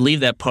lead. I would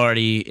leave that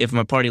party if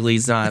my party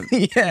lead's not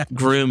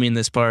grooming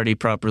this party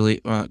properly.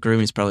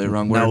 Grooming is probably the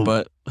wrong word,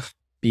 but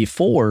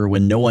before,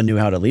 when no one knew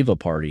how to leave a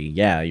party,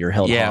 you're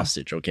held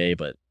hostage, okay?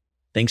 But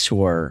thanks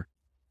to our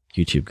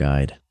YouTube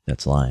guide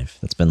that's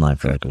been live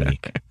for like a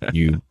week,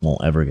 you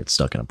won't ever get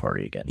stuck in a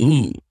party again.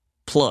 Ooh,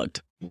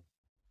 plugged.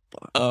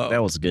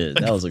 That was good.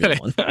 That was a good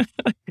one.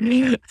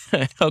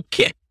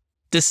 Okay.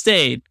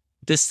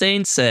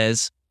 Disdain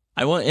says,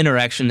 I want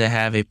interaction to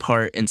have a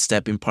part in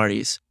stepping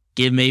parties.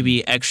 Give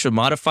maybe extra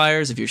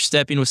modifiers if you're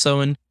stepping with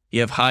someone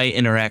you have high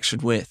interaction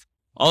with.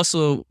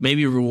 Also,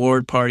 maybe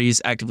reward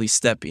parties actively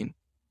stepping.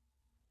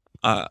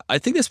 I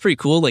think that's pretty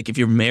cool. Like if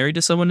you're married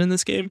to someone in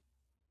this game,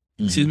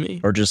 excuse me,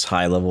 or just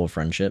high level of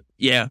friendship.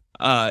 Yeah.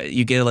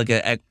 You get like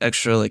an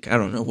extra, like, I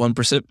don't know,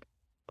 1%.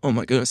 Oh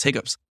my goodness,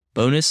 hiccups.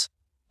 Bonus.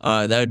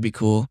 That would be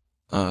cool.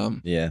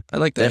 Yeah. I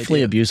like that.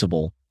 Definitely idea.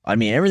 abusable. I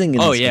mean, everything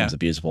in this game is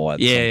abusable at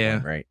some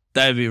point, right?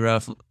 That'd be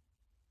rough.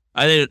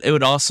 I think it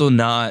would also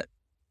not,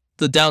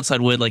 the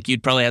downside would, like,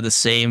 you'd probably have the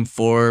same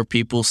 4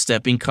 people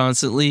stepping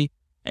constantly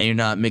and you're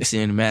not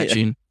mixing and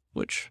matching,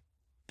 which.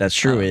 That's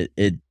true.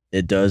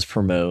 It does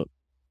promote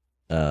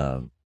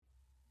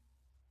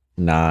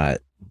not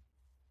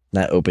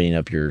opening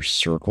up your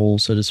circle,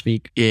 so to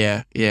speak.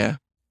 Yeah.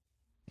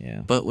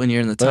 But when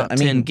you're in the top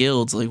 10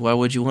 guilds, like, why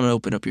would you want to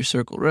open up your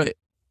circle, right?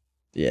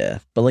 Yeah.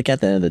 But like at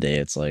the end of the day,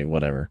 it's like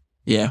whatever.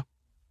 Yeah.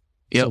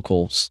 Yep.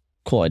 So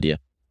cool idea.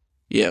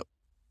 Yep.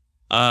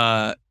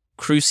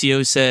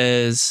 Crucio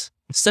says,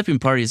 Stepping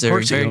parties Of are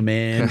course you very know,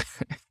 man.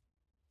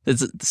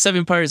 the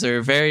stepping parties are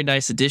a very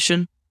nice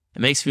addition.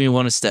 It makes me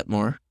want to step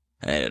more.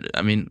 And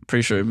I mean,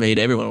 pretty sure it made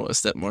everyone want to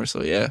step more.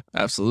 So yeah,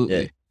 absolutely.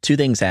 Yeah, two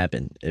things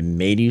happened. It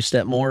made you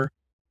step more,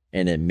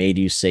 and it made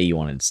you say you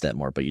wanted to step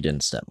more, but you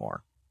didn't step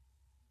more.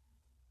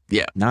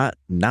 Yeah. Not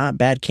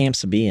bad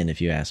camps to be in, if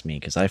you ask me,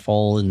 because I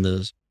fall in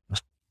those.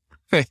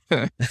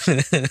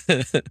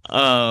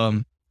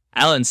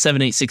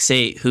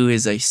 Alan7868, who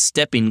is a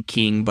stepping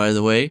king, by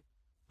the way,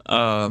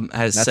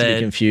 has Not said to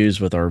be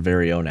confused with our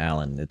very own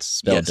Alan. It's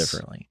spelled Yes.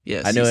 differently.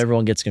 Yes, I know he's-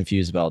 everyone gets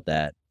confused about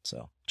that,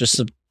 so just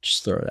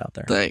throw it out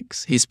there.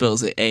 Thanks. He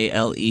spells it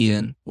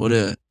ALEN. What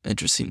a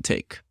interesting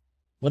take.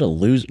 What a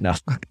loser! No,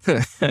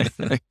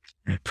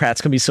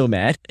 Pratt's gonna be so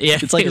mad. Yeah,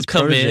 It's like he'll his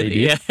protege, dude.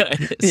 Yeah,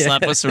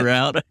 slap us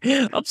around.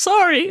 I'm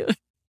sorry.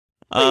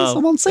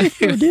 Someone say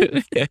so,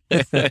 dude.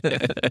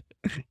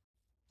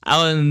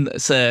 Alan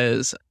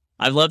says,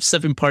 I've loved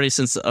stepping parties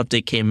since the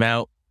update came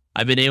out.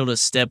 I've been able to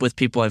step with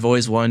people I've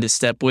always wanted to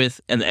step with,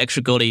 and the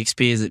extra gold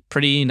XP is a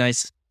pretty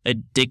nice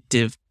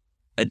additive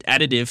in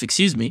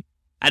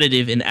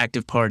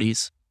active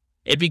parties.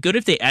 It'd be good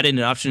if they added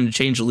an option to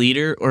change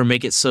leader or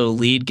make it so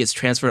lead gets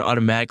transferred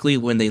automatically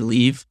when they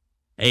leave.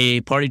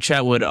 A party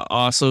chat would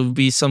also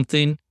be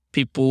something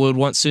people would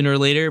want sooner or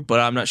later, but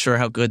I'm not sure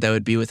how good that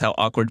would be with how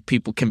awkward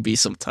people can be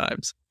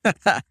sometimes.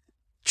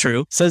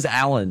 True. Says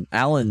Alan.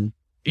 Alan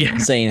Yeah.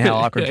 saying how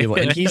awkward people,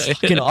 and he's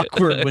fucking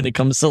awkward when it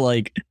comes to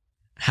like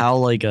how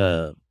like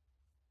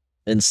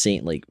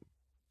insane. Like,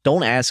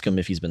 don't ask him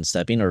if he's been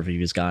stepping or if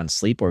he's gone to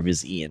sleep or if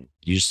he's eating.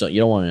 You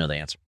don't want to know the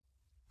answer.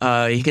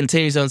 He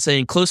continues on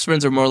saying close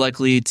friends are more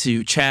likely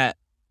to chat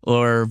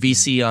or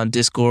VC on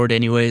Discord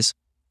anyways.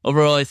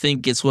 Overall, I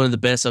think it's one of the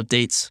best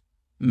updates.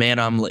 Man,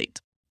 I'm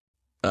late.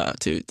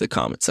 To the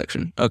comment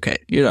section. Okay,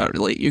 you're not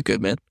late. You're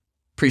good, man.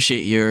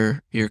 Appreciate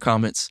your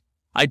comments.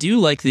 I do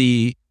like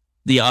the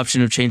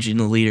option of changing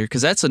the leader,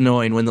 because that's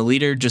annoying when the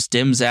leader just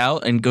dims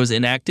out and goes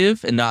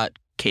inactive and not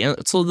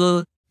cancel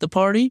the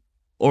party,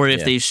 or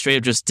if they straight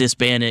up just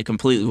disband it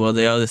completely while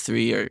the other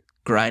three are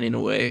grinding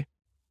away.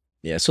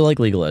 Yeah, so like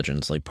League of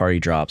Legends, like party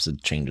drops,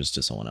 it changes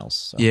to someone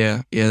else. So.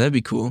 Yeah, that'd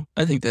be cool.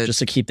 I think that just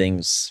to keep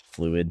things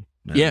fluid.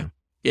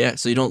 Yeah,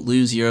 so you don't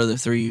lose your other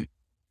three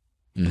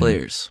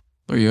players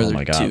or your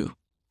other two.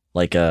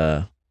 Like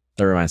that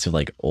reminds me of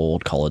like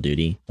old Call of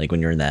Duty, like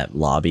when you're in that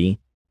lobby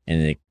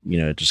and it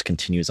just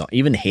continues on.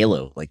 Even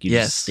Halo, like you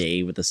just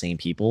stay with the same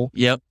people.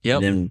 Yep.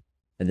 And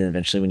then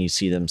eventually when you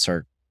see them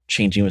start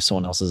changing with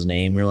someone else's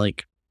name, you're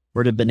like,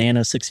 where did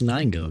Banana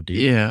 69 go, dude?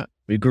 Yeah.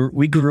 We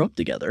grew up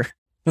together.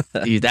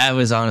 Dude, that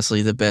was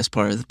honestly the best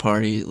part of the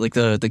party, like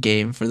the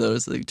game for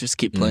those that just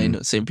keep playing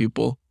the same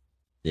people.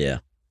 Yeah.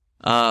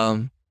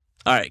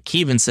 All right,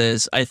 Keevan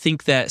says, I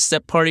think that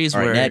step parties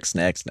were next.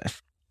 I'm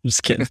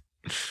just kidding.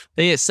 I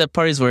think step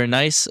parties were a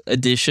nice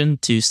addition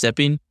to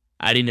stepping,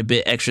 adding a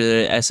bit extra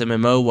to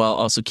SMMO while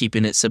also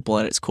keeping it simple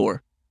at its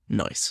core.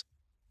 Nice.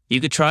 You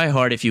could try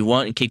hard if you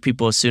want and kick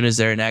people as soon as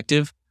they're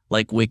inactive,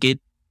 like Wicked,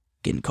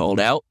 getting called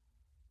out.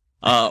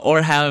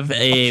 Or have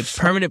a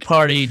permanent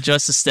party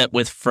just to step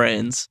with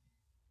friends.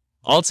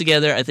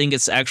 Altogether, I think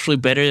it's actually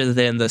better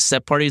than the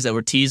step parties that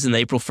were teased in the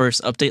April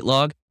 1st update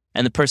log.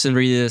 And the person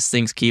reading this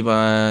thinks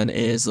Keevan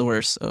is the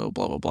worst. Oh,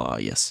 blah, blah, blah.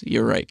 Yes,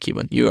 you're right,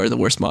 Keevan. You are the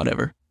worst mod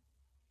ever.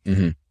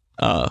 No.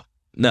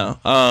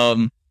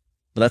 But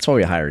that's why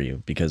we hire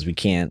you, because we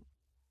can't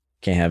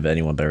have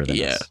anyone better than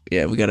us.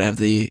 Yeah, we gotta have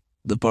the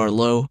bar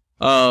low.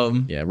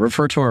 Yeah,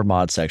 refer to our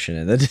mod section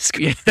in the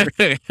Discord.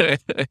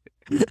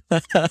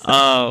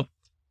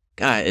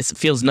 God, it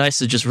feels nice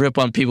to just rip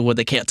on people when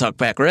they can't talk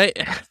back, right?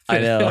 I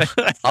know.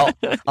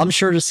 I'm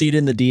sure to see it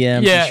in the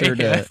DM. Yeah, I'm sure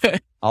to.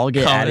 I'll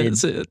get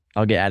Comments. added.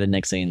 I'll get added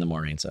next thing in the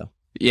morning. So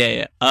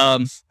yeah.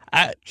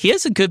 He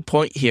has a good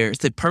point here.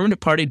 The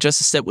permanent party just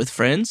to step with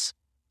friends.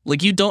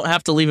 Like, you don't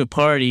have to leave a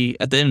party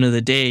at the end of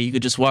the day. You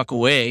could just walk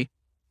away.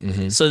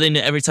 So then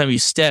every time you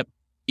step,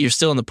 you're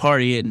still in the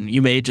party, and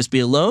you may just be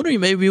alone, or you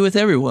may be with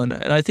everyone.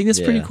 And I think that's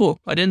pretty cool.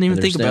 I didn't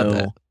even think about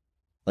that.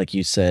 Like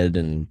you said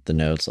in the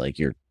notes, like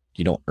you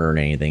don't earn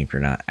anything if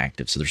you're not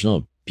active, so there's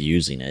no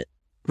abusing it.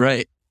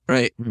 Right.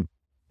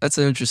 That's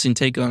an interesting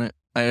take on it.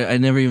 I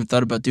never even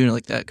thought about doing it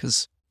like that,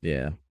 because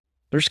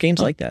there's games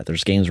like that.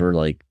 There's games where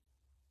like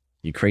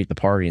you create the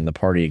party and the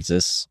party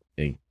exists.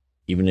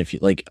 Even if you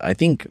like, I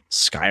think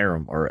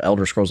Skyrim or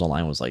Elder Scrolls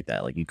Online was like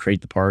that. Like, you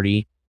create the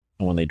party,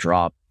 and when they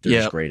drop,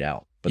 they're just grayed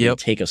out, but they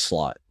take a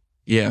slot.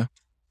 Yeah,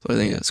 so I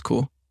think that's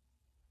cool.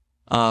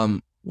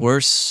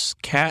 Worse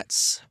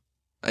cats,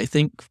 I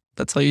think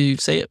that's how you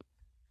say it.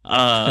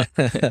 I'm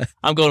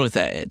going with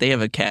that. They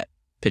have a cat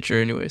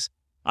picture, anyways.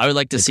 I would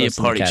like to see a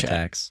party chat.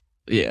 Tax.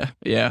 Yeah.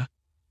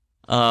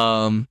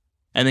 And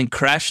then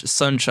Crash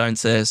Sunshine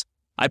says,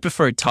 I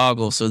prefer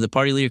toggle so the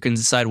party leader can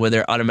decide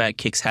whether automatic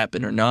kicks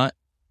happen or not.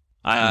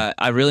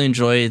 I really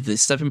enjoy the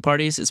stepping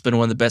parties. It's been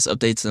one of the best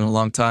updates in a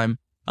long time.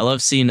 I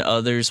love seeing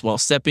others while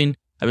stepping.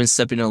 I've been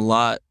stepping a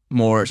lot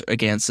more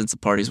again since the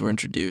parties were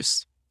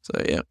introduced.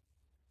 So yeah.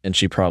 And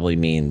she probably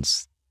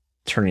means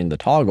turning the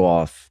toggle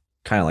off,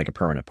 kind of like a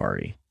permanent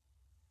party.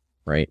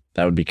 right?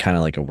 That would be kind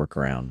of like a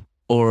workaround.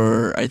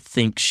 Or I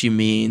think she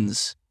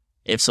means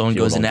if someone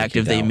People goes don't get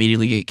inactive, kicked they out.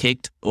 immediately get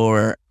kicked,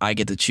 or I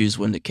get to choose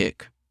when to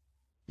kick.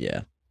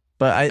 Yeah.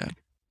 But Yeah.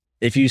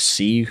 if you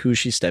see who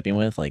she's stepping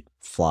with, like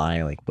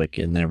Fly, like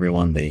Wicked and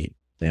everyone, they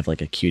have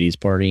like a cuties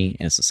party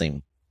and it's the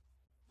same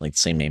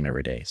name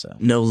every day. So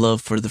No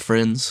love for the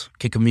friends.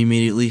 Kick them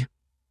immediately.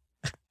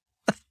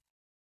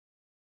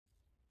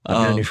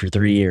 I've known you for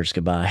 3 years.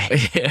 Goodbye.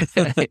 Yeah.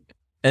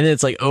 And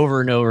it's like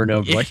over and over and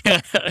over, like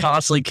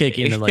constantly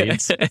kicking and like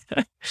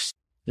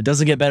it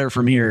doesn't get better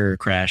from here,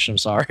 Crash. I'm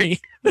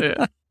sorry.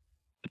 Yeah.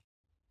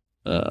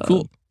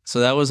 Cool.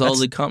 So that was all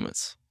the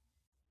comments.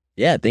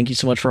 Yeah, thank you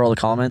so much for all the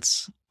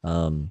comments.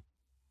 It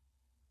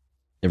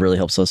really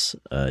helps us.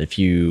 If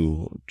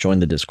you join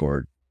the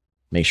Discord,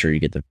 make sure you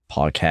get the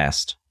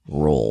podcast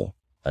roll.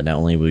 Not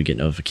only will you get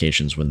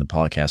notifications when the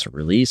podcasts are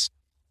released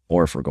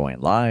or if we're going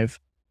live,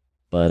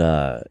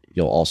 but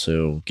you'll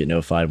also get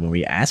notified when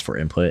we ask for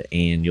input,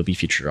 and you'll be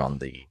featured on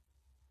the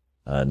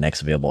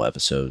next available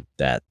episode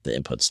that the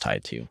input's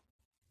tied to.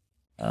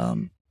 But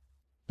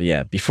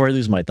yeah, before I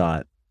lose my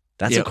thought,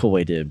 that's a cool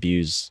way to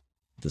abuse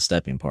the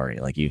stepping party.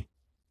 Like you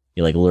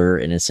like lure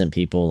innocent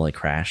people like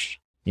Crash,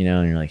 and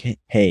you're like,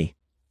 hey,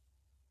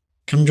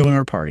 come join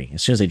our party.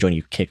 As soon as they join,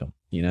 you kick them.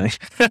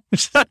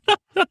 It's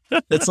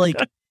like,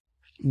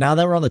 now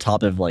that we're on the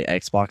top of like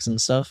Xbox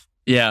and stuff.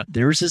 Yeah,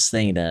 there was this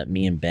thing that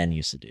me and Ben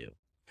used to do,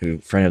 who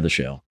friend of the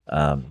show,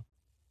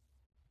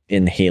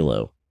 in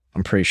Halo.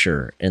 I'm pretty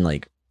sure, and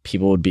like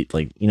people would be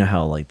like,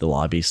 how like the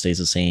lobby stays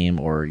the same,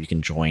 or you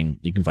can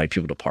invite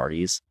people to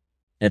parties.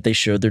 And if they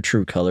showed their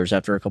true colors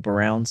after a couple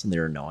rounds and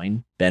they're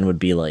annoying, Ben would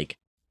be like,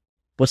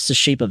 "What's the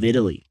shape of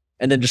Italy?"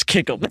 And then just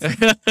kick them.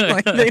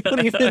 Like they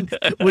wouldn't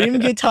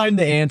even get time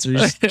to answer.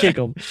 Just kick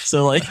them.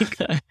 So like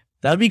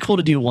that'd be cool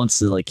to do once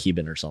to like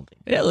Keybin or something.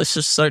 Yeah, let's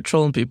just start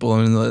trolling people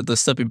in the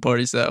stepping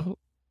parties now.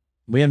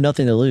 We have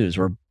nothing to lose.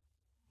 We're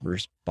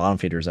bottom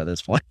feeders at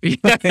this point.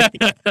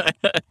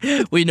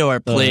 We know our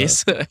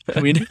place.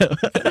 We know.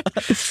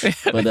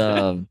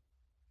 But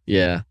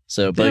yeah.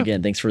 So, but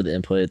again, thanks for the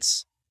input.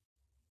 It's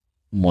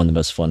one of the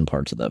most fun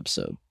parts of the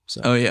episode.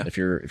 So, if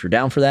you're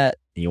down for that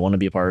and you want to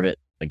be a part of it,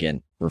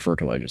 again, refer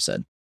to what I just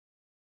said.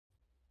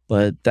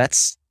 But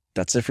that's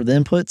it for the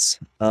inputs.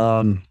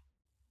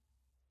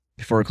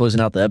 Before we're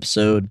closing out the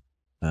episode,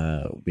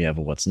 we have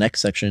a what's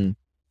next section.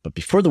 But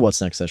before the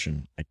what's next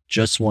session, I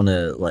just want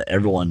to let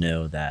everyone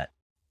know that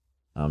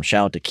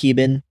shout out to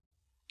Keybin.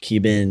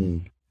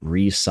 Keybin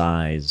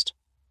resized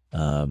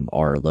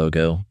our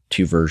logo,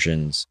 2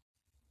 versions,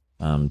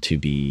 to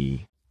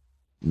be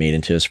made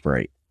into a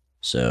sprite.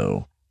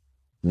 So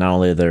not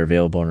only are they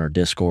available on our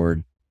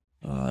Discord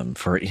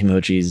for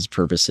emojis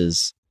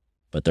purposes,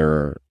 but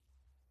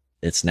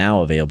it's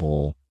now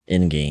available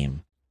in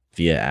game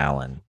via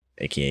Alan,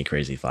 aka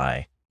Crazy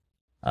Fi,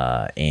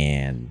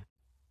 and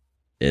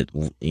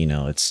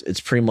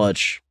it's pretty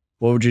much,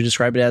 what would you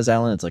describe it as,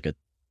 Alan? It's like an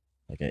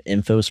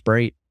info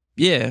sprite.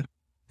 Yeah,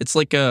 it's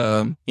like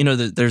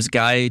there's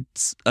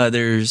guides.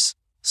 There's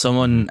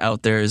someone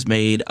out there has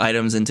made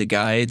items into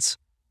guides.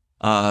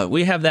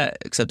 We have that,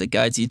 except it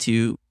guides you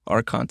to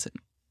our content.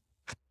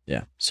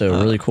 Yeah, so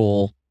really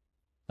cool.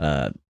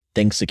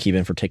 Thanks to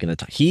Keybin for taking the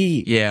time.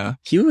 He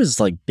was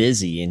like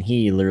busy, and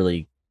he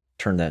literally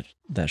turned that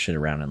shit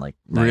around in like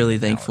really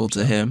thankful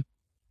to him.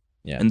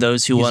 Yeah, and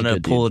those who want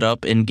to pull it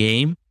up in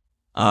game,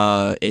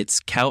 it's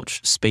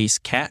Couch Space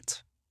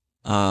Cat,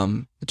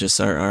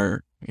 just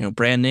our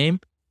brand name.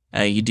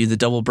 You do the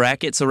double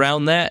brackets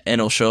around that, and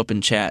it'll show up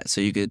in chat,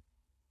 so you could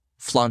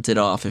flaunt it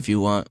off if you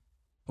want,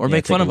 or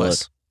make fun of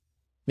us.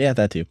 Yeah,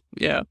 that too.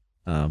 Yeah,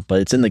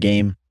 but it's in the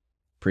game,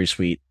 pretty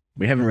sweet.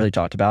 We haven't really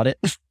talked about it.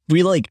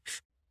 we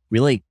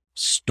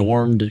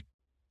stormed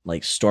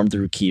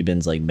through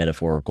Keybin's like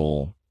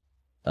metaphorical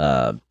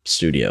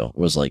studio. It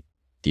was like,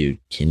 dude,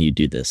 can you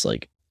do this?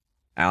 Like,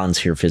 Alan's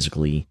here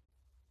physically.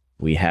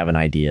 We have an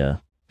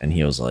idea. And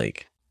he was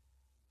like,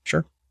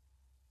 sure.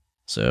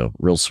 So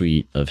real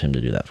sweet of him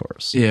to do that for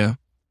us. Yeah.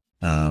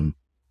 But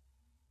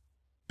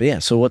yeah,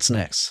 so what's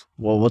next?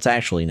 Well, what's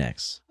actually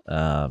next?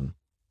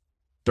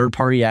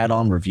 Third-party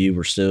add-on review.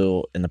 We're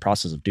still in the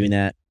process of doing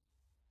that.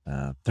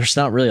 There's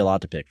not really a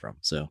lot to pick from.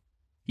 So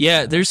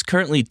yeah, there's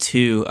currently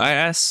 2. I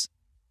asked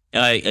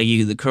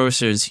the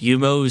cursors,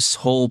 Yumo's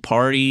whole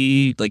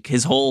party, like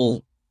his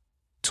whole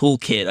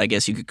toolkit, I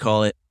guess you could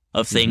call it,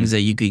 of things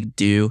that you could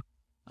do.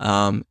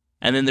 And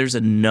then there's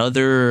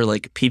another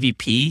like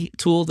PvP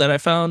tool that I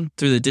found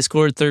through the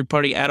Discord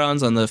third-party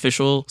add-ons on the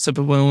official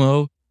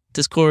SimpleMMO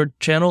Discord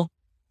channel.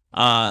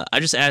 I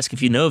just ask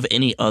if you know of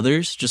any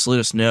others, just let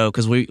us know,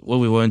 because what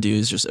we want to do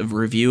is just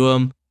review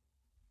them,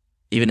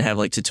 even have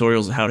like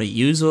tutorials of how to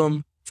use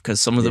them, because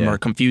some of them are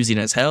confusing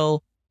as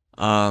hell.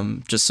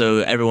 Just so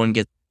everyone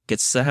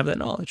gets to have that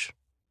knowledge.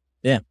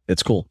 Yeah,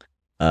 it's cool.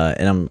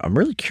 And I'm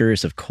really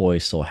curious if Koi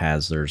still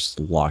has theirs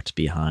locked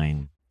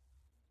behind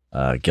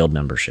guild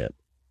membership,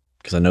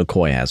 because I know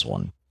Koi has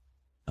one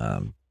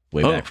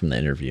way back from the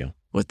interview.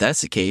 Well, if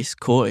that's the case,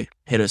 Koi,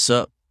 hit us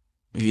up.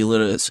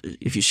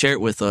 If you share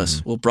it with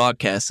us, we'll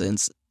broadcast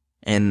it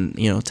and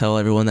tell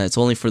everyone that it's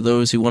only for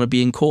those who want to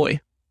be in koi.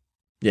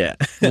 Yeah.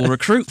 We'll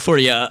recruit for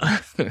you.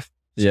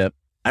 Yeah.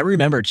 I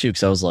remember too,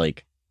 because I was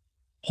like,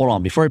 hold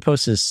on, before I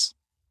post this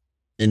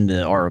in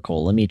the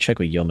article, let me check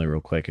with Yoma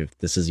real quick if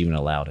this is even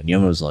allowed. And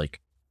Yoma was like,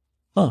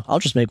 oh, I'll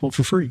just make one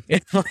for free.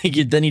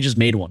 Then he just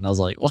made one. And I was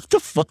like, what the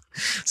fuck?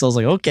 So I was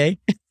like, okay.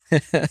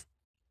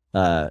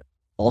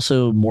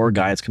 Also, more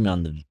guides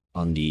coming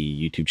on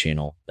the YouTube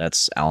channel.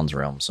 That's Alan's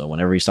realm. So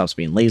whenever he stops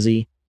being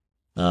lazy,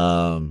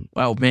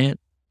 wow, man,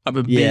 I've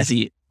been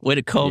busy. Way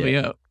to call me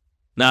up.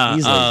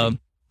 Nah,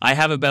 I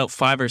have about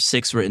 5 or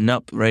 6 written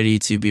up, ready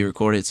to be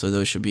recorded. So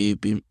those should be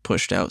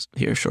pushed out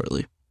here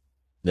shortly.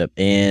 Yep.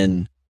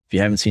 And if you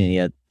haven't seen it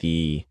yet,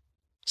 the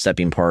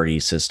stepping party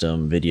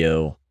system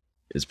video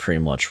is pretty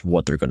much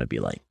what they're going to be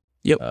like.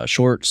 Yep.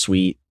 Short,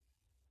 sweet,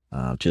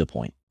 to the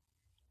point.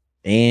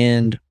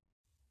 And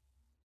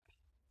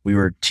we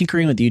were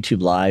tinkering with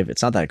YouTube Live.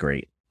 It's not that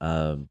great.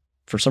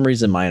 For some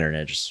reason, my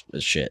internet just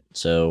is shit.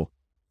 So,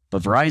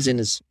 but Verizon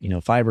is,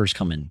 fiber's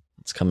coming.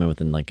 It's coming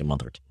within like a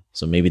month or two.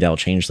 So maybe that'll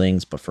change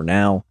things. But for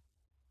now,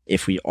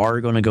 if we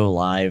are going to go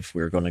live,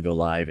 we're going to go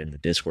live in the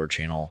Discord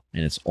channel,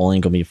 and it's only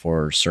going to be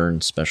for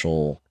certain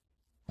special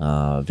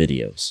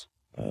videos.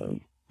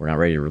 We're not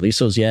ready to release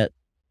those yet.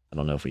 I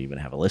don't know if we even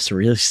have a list to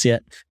release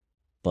yet,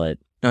 but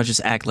no,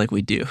 just act like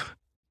we do.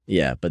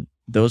 Yeah, but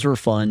those were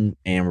fun,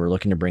 and we're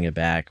looking to bring it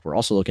back. We're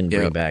also looking to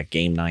bring back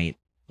game night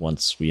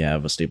once we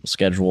have a stable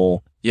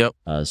schedule. Yep.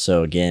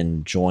 So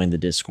again, join the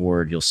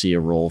Discord. You'll see a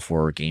role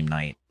for game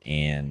night,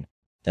 and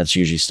that's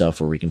usually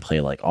stuff where we can play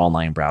like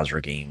online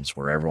browser games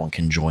where everyone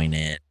can join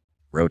it,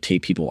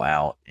 rotate people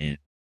out, and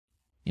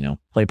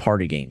play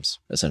party games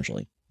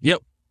essentially.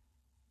 Yep.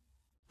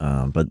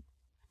 But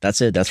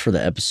that's it. That's for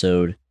the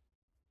episode.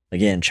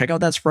 Again, check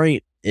out that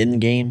Sprite in the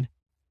game.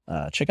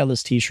 Check out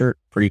this T-shirt.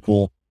 Pretty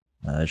cool.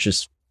 It's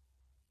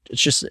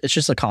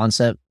just a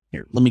concept.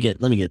 Here, let me get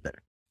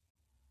better.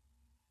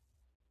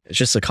 It's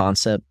just a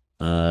concept.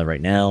 Right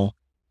now,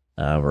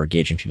 we're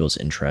gauging people's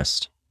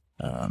interest.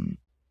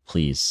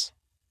 Please,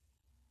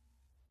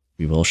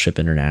 we will ship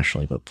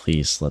internationally, but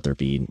please let there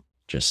be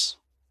just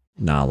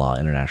not a lot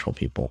of international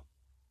people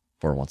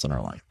for once in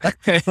our life.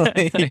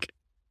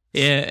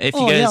 Yeah, if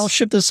you guys, I'll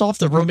ship this off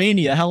to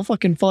Romania. How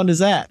fucking fun is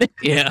that?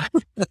 Yeah.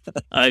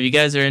 If you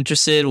guys are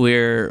interested,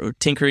 we're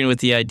tinkering with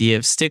the idea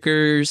of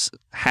stickers,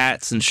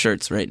 hats, and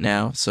shirts right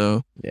now.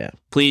 So yeah,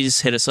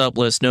 please hit us up.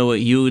 Let us know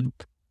what you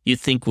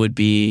think would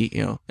be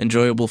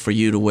enjoyable for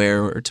you to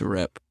wear or to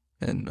rep.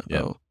 And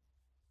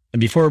and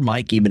before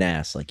Mike even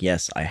asks, like,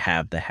 yes, I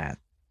have the hat.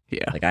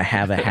 Yeah, like I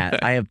have a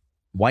hat. I have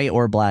white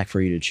or black for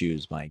you to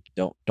choose, Mike.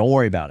 Don't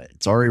worry about it.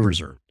 It's already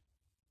reserved.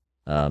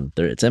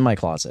 It's in my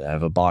closet. I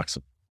have a box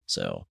of.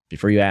 So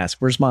before you ask,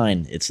 where's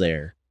mine? It's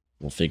there.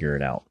 We'll figure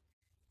it out.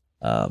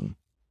 But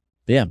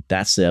yeah,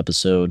 that's the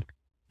episode.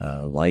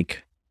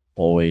 Like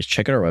always,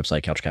 check out our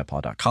website,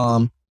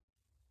 couchcatpod.com.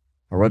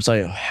 Our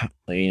website,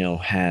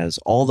 has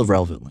all the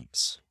relevant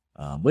links,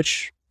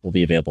 which will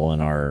be available in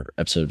our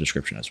episode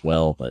description as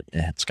well. But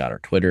it's got our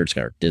Twitter, it's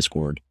got our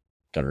Discord,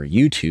 it's got our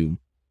YouTube,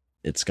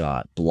 it's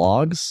got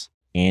blogs,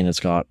 and it's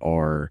got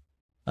our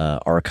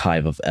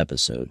archive of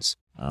episodes.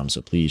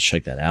 So please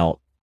check that out.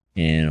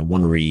 And I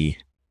want to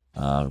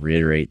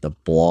reiterate the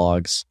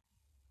blogs,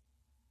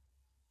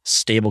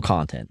 stable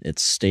content.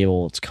 It's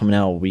stable. It's coming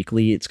out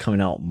weekly. It's coming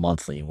out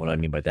monthly. What I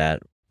mean by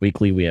that,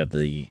 weekly we have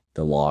the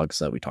logs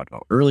that we talked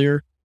about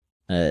earlier.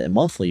 And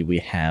monthly we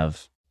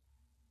have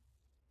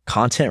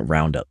content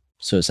roundup.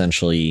 So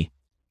essentially,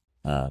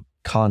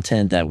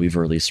 content that we've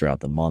released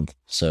throughout the month.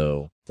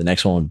 So the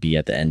next one would be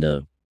at the end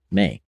of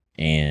May,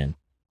 and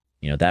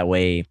that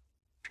way,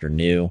 if you're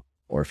new,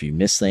 or if you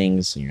miss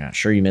things and you're not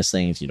sure you miss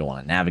things, you don't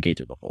want to navigate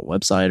through the whole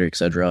website or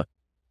etc.,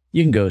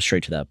 you can go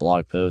straight to that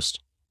blog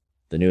post,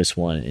 the newest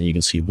one, and you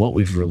can see what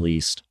we've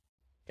released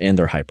and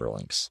their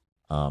hyperlinks.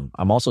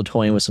 I'm also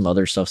toying with some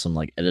other stuff, some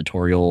like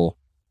editorial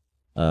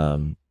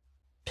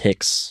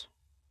picks.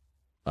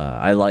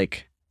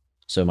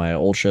 So my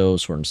old show,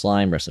 Sword and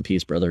Slime, rest in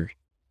peace, brother.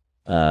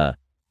 I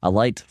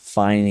liked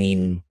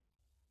finding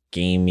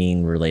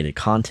gaming related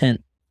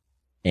content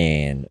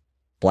and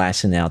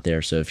blasting out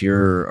there. So if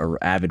you're an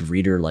avid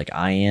reader like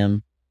I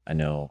am, I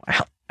know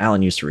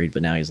Alan used to read,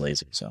 but now he's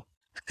lazy. So,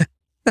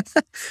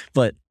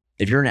 but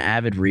if you're an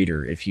avid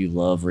reader, if you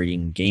love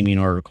reading gaming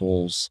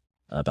articles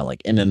about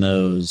like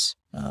MMOs,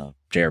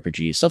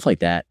 JRPGs, stuff like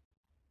that,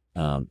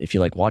 if you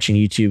like watching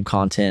YouTube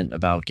content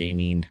about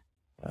gaming,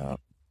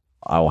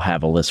 I'll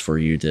have a list for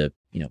you to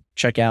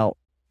check out.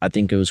 I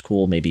think it was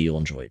cool. Maybe you'll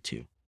enjoy it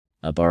too.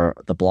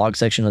 But the blog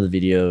section of the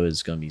video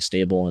is going to be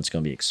stable and it's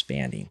going to be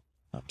expanding.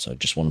 So I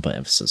just want to put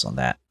emphasis on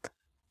that.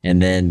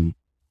 And then,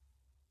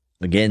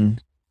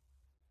 again,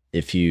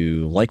 if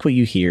you like what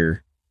you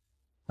hear,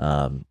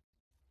 and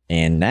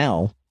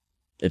now,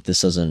 if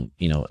this doesn't,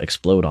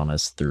 explode on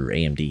us through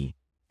AMD,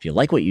 if you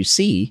like what you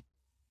see,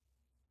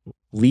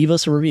 leave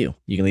us a review.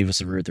 You can leave us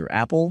a review through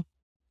Apple,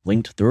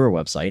 linked through our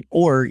website,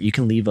 or you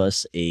can leave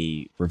us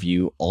a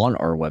review on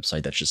our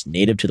website that's just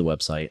native to the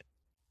website.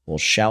 We'll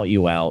shout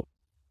you out.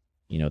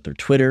 through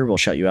Twitter. We'll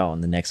shout you out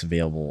on the next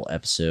available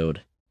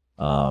episode.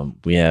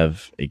 We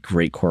have a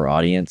great core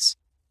audience,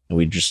 and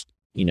we just,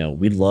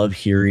 we love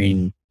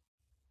hearing,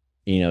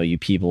 you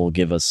people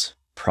give us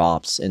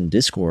props in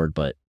Discord.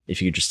 But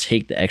if you just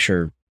take the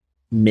extra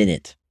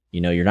minute,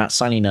 you're not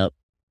signing up.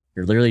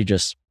 You're literally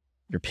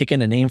you're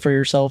picking a name for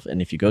yourself.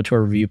 And if you go to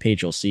our review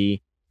page, you'll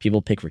see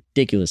people pick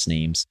ridiculous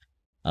names.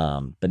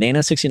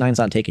 Banana 69 is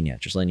not taken yet,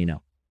 just letting you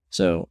know.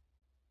 So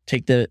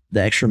take the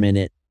extra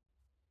minute,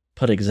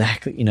 put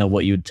exactly,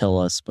 what you would tell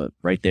us, but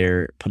right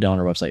there, put it on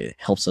our website. It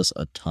helps us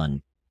a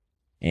ton.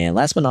 And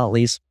last but not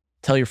least,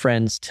 tell your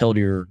friends, tell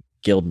your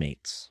guild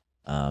mates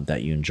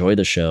that you enjoy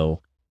the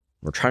show.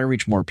 We're trying to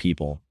reach more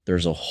people.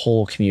 There's a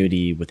whole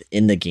community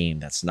within the game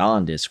that's not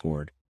on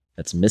Discord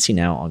that's missing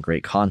out on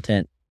great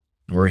content.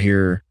 We're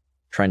here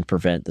trying to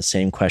prevent the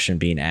same question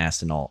being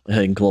asked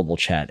in global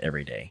chat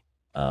every day.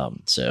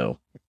 So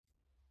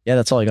yeah,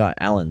 that's all I got.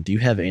 Alan, do you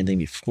have anything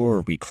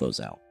before we close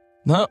out?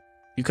 No,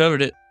 you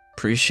covered it.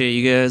 Appreciate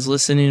you guys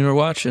listening or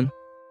watching.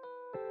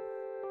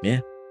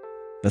 Yeah,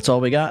 that's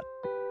all we got.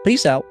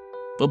 Peace out.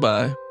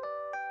 Bye-bye.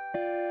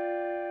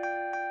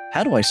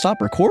 How do I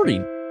stop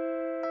recording?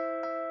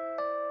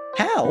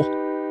 How?